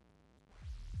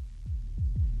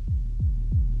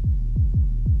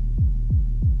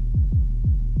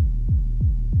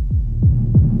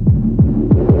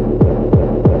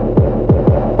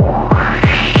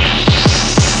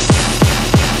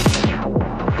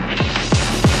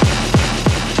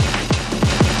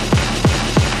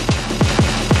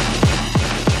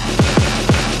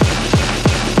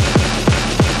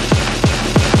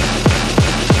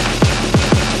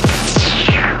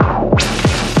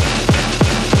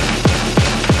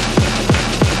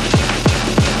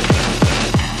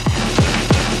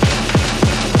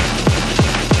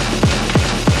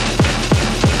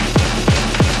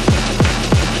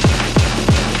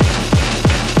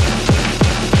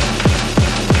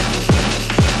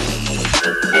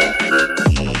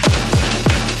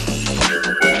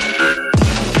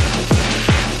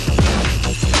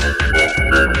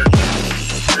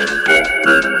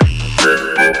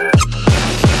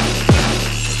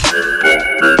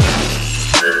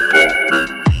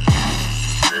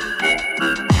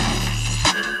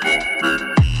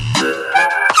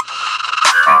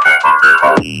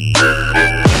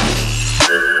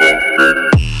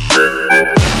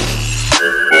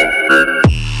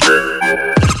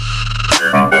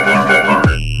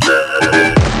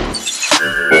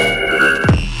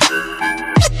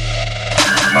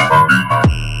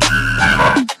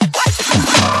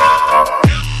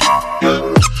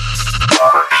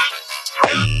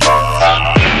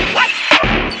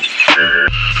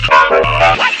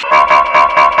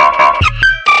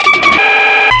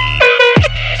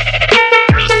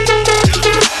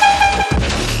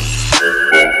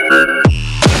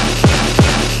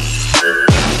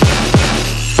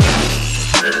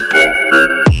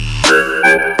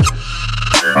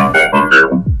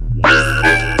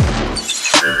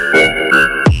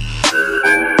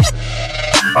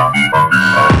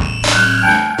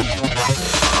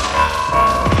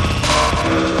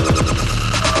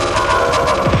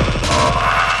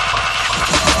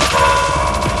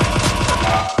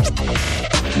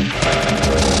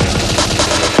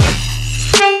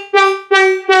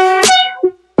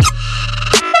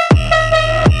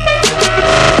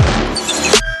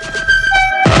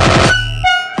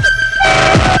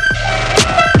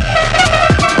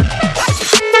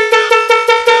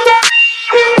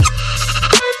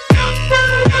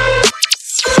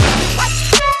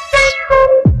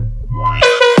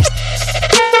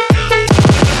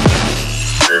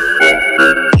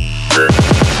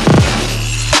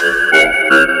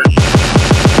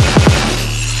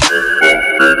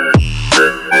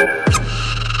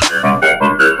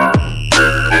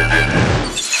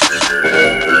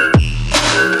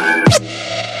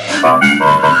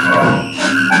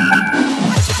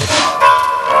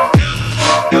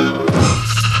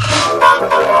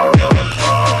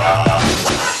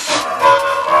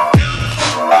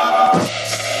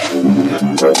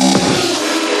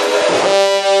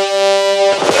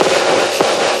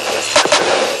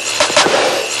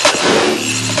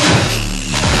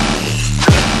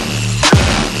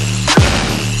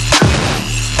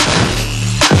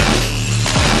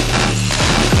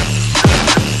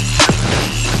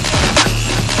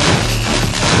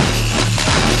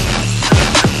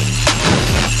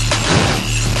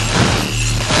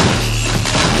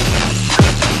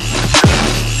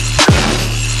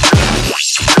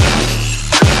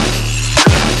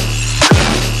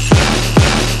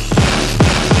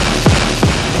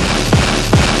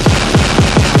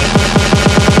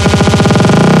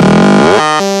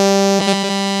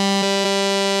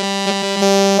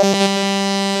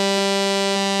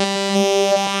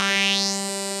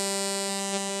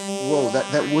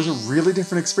 that was a really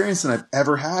different experience than I've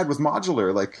ever had with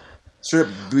modular. Like, straight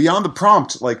up beyond the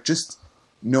prompt, like just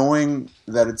knowing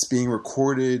that it's being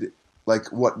recorded,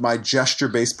 like what my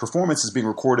gesture-based performance is being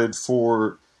recorded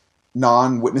for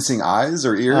non-witnessing eyes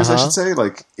or ears, I should say.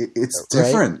 Like, it's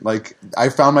different. Right. Like, I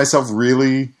found myself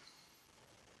really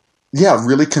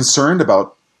concerned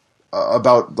about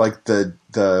like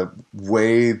the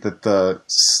way that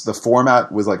the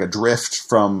format was like adrift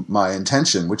from my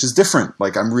intention, which is different.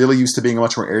 Like, I'm really used to being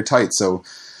much more airtight. So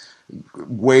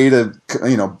way to,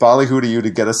 ballyhoo to you to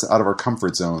get us out of our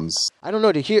comfort zones. I don't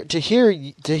know, to hear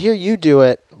you do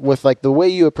it with like the way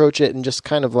you approach it and just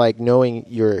kind of like knowing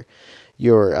your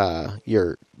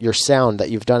sound that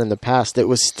you've done in the past, it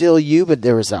was still you, but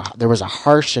there was a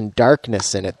harsh and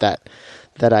darkness in it that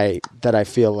I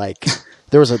feel like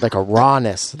there was a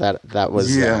rawness that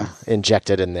was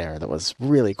injected in there that was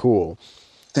really cool.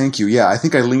 Thank you. Yeah, I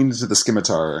think I leaned into the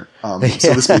scimitar, so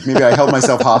to speak. Maybe I held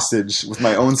myself hostage with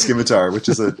my own scimitar, which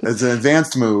is an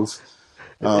advanced move,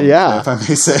 if I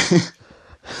may say.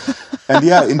 And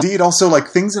yeah, indeed, also like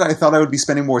things that I thought I would be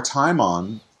spending more time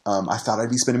on. I thought I'd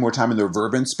be spending more time in the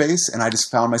reverberant space, and I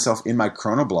just found myself in my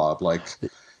chronoblob,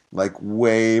 like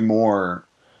way more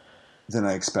than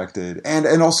I expected,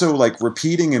 and also like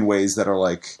repeating in ways that are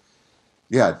like,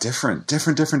 different.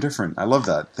 I love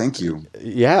that. Thank you.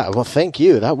 Yeah, well, thank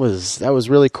you. That was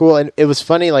really cool, and it was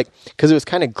funny, like because it was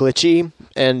kind of glitchy,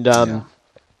 and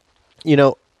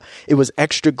it was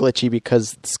extra glitchy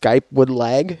because Skype would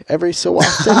lag every so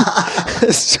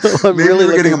often. So I'm really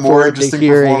looking forward to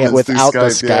hearing it without the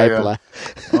Skype lag.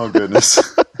 Oh goodness.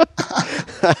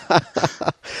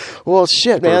 Well,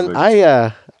 shit, man.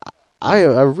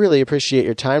 I really appreciate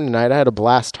your time tonight. I had a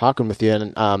blast talking with you,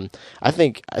 and I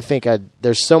think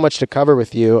there's so much to cover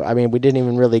with you. I mean, we didn't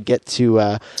even really get to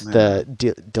the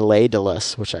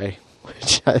Delayedalus, which I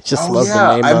just love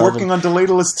the name. I'm working on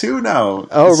Delayedalus too now.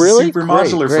 Oh, really? Super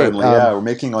modular friendly. We're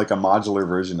making like a modular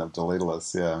version of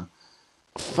Delayedalus. Yeah.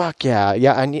 Fuck yeah.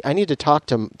 I need to talk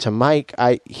to Mike.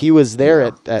 He was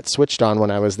there at Switched On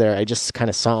when I was there. I just kind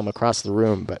of saw him across the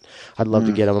room, but I'd love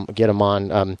to get him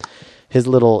on. His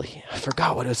little, I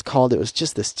forgot what it was called. It was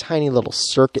just this tiny little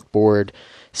circuit board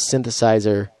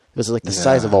synthesizer. It was like the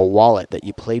size of a wallet that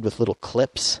you played with little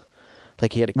clips.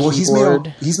 Like he had a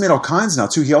keyboard. He's made all kinds now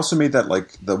too. He also made that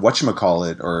like the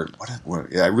whatchamacallit or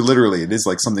literally it is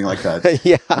like something like that.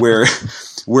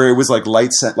 where it was like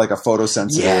light set, like a photo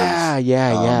sensitive.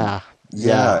 Yeah.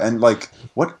 And like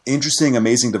what interesting,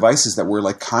 amazing devices that were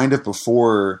like kind of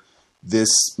before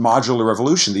this modular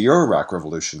revolution, the Eurorack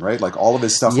revolution, right? Like all of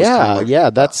his stuff was kind of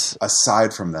like that's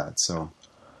aside from that. So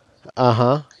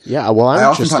yeah, well, I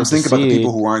oftentimes think about the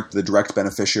people who aren't the direct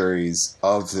beneficiaries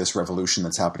of this revolution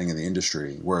that's happening in the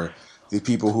industry, where the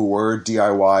people who were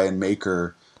DIY and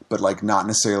maker, but like not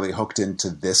necessarily hooked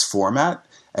into this format,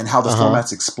 and how the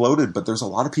format's exploded. But there's a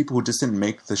lot of people who just didn't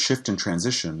make the shift and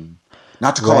transition.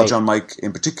 Not to call out John Mike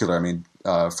in particular. I mean,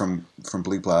 from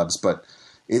Bleep Labs, but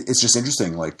it's just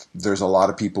interesting. Like, there's a lot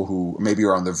of people who maybe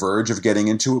are on the verge of getting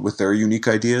into it with their unique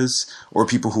ideas, or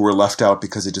people who were left out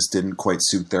because it just didn't quite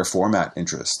suit their format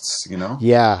interests.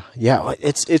 Yeah.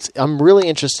 It's. I'm really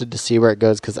interested to see where it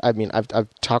goes, because I mean, I've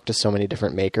talked to so many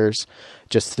different makers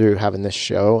just through having this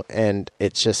show, and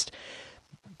it's just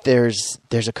there's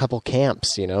a couple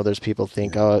camps. There's people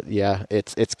think,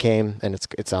 it's came and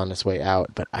it's on its way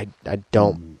out, but I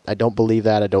don't believe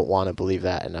that. I don't want to believe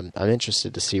that, and I'm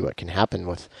interested to see what can happen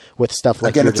with stuff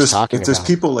like you're just talking about. If there's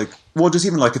people like, well, just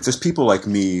even like if there's people like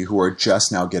me who are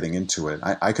just now getting into it,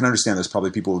 I can understand there's probably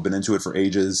people who've been into it for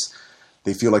ages.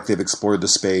 They feel like they've explored the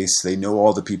space. They know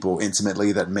all the people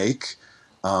intimately that make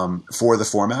for the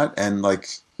format, and like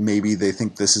maybe they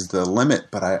think this is the limit.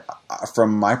 But I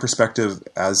from my perspective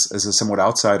as a somewhat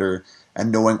outsider,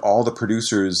 and knowing all the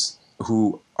producers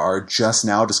who are just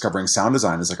now discovering sound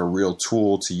design as like a real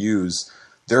tool to use,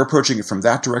 they're approaching it from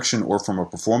that direction or from a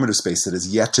performative space that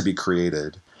is yet to be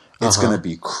created. It's going to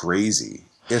be crazy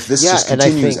if this just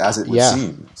continues as it would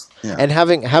seem. Yeah. And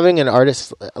having an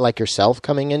artist like yourself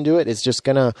coming into it is just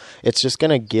gonna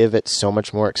give it so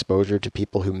much more exposure to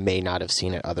people who may not have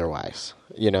seen it otherwise.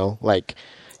 Like,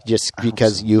 just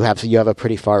because you have a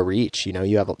pretty far reach.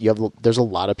 There's a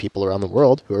lot of people around the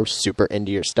world who are super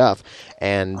into your stuff,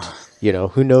 and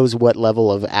who knows what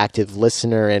level of active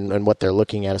listener and what they're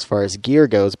looking at as far as gear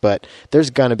goes, but there's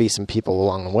gonna be some people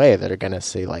along the way that are gonna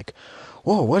say like,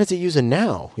 whoa, what is he using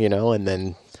now? And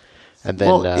then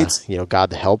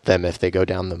God help them if they go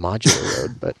down the modular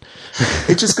road. But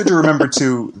it's just good to remember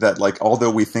too that like,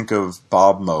 although we think of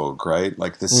Bob Moog, right,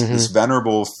 like this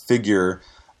venerable figure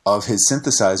of his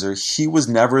synthesizer, he was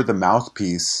never the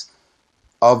mouthpiece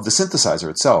of the synthesizer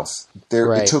itself.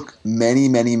 Right. It took many,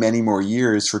 many, many more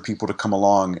years for people to come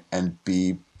along and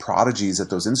be prodigies at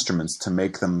those instruments to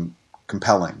make them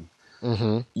compelling.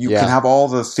 Mm-hmm. You can have all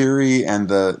the theory and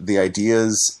the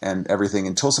ideas and everything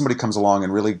until somebody comes along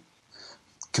and really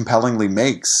compellingly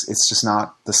makes, it's just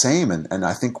not the same. And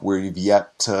I think we've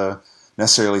yet to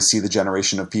necessarily see the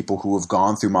generation of people who have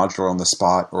gone through modular on the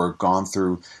spot or gone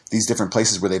through these different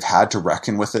places where they've had to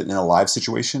reckon with it in a live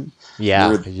situation.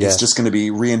 It's just going to be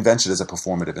reinvented as a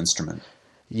performative instrument.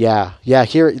 Yeah.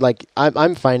 Here, like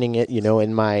I'm finding it,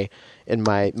 in my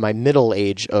middle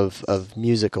age of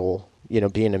musical,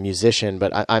 being a musician,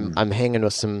 but I'm hanging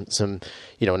with some,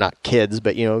 not kids,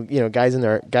 but guys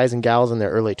and gals in their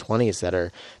early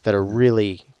 20s that are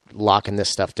really locking this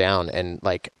stuff down. And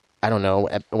like, I don't know,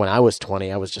 when I was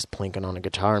 20, I was just plinking on a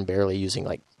guitar and barely using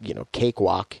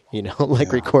Cakewalk,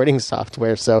 recording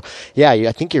software. So yeah,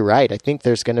 I think you're right. I think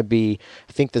there's going to be,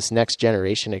 this next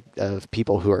generation of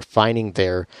people who are finding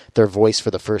their voice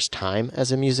for the first time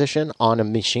as a musician on a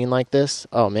machine like this.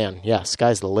 Oh man, yeah,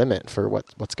 sky's the limit for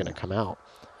what's going to come out.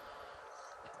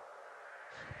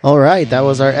 All right, that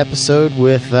was our episode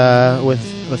with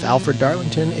Alfred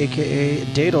Darlington, aka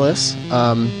Daedalus.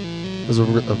 It was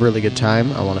a really good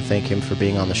time. I want to thank him for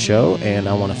being on the show, and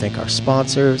I want to thank our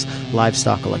sponsors,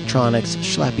 Livestock Electronics,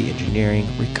 Schlappy Engineering,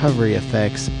 Recovery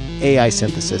Effects, AI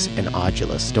Synthesis, and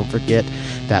Audulus. Don't forget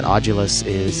that Audulus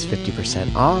is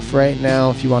 50% off right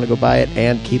now if you want to go buy it,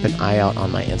 and keep an eye out on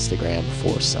my Instagram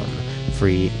for some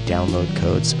free download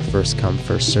codes. First come,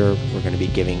 first serve. We're going to be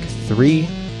giving 3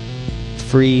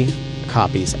 free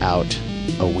copies out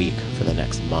a week for the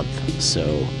next month.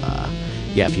 So,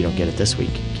 if you don't get it this week,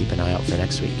 keep an eye out for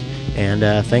next week.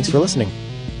 And thanks for listening.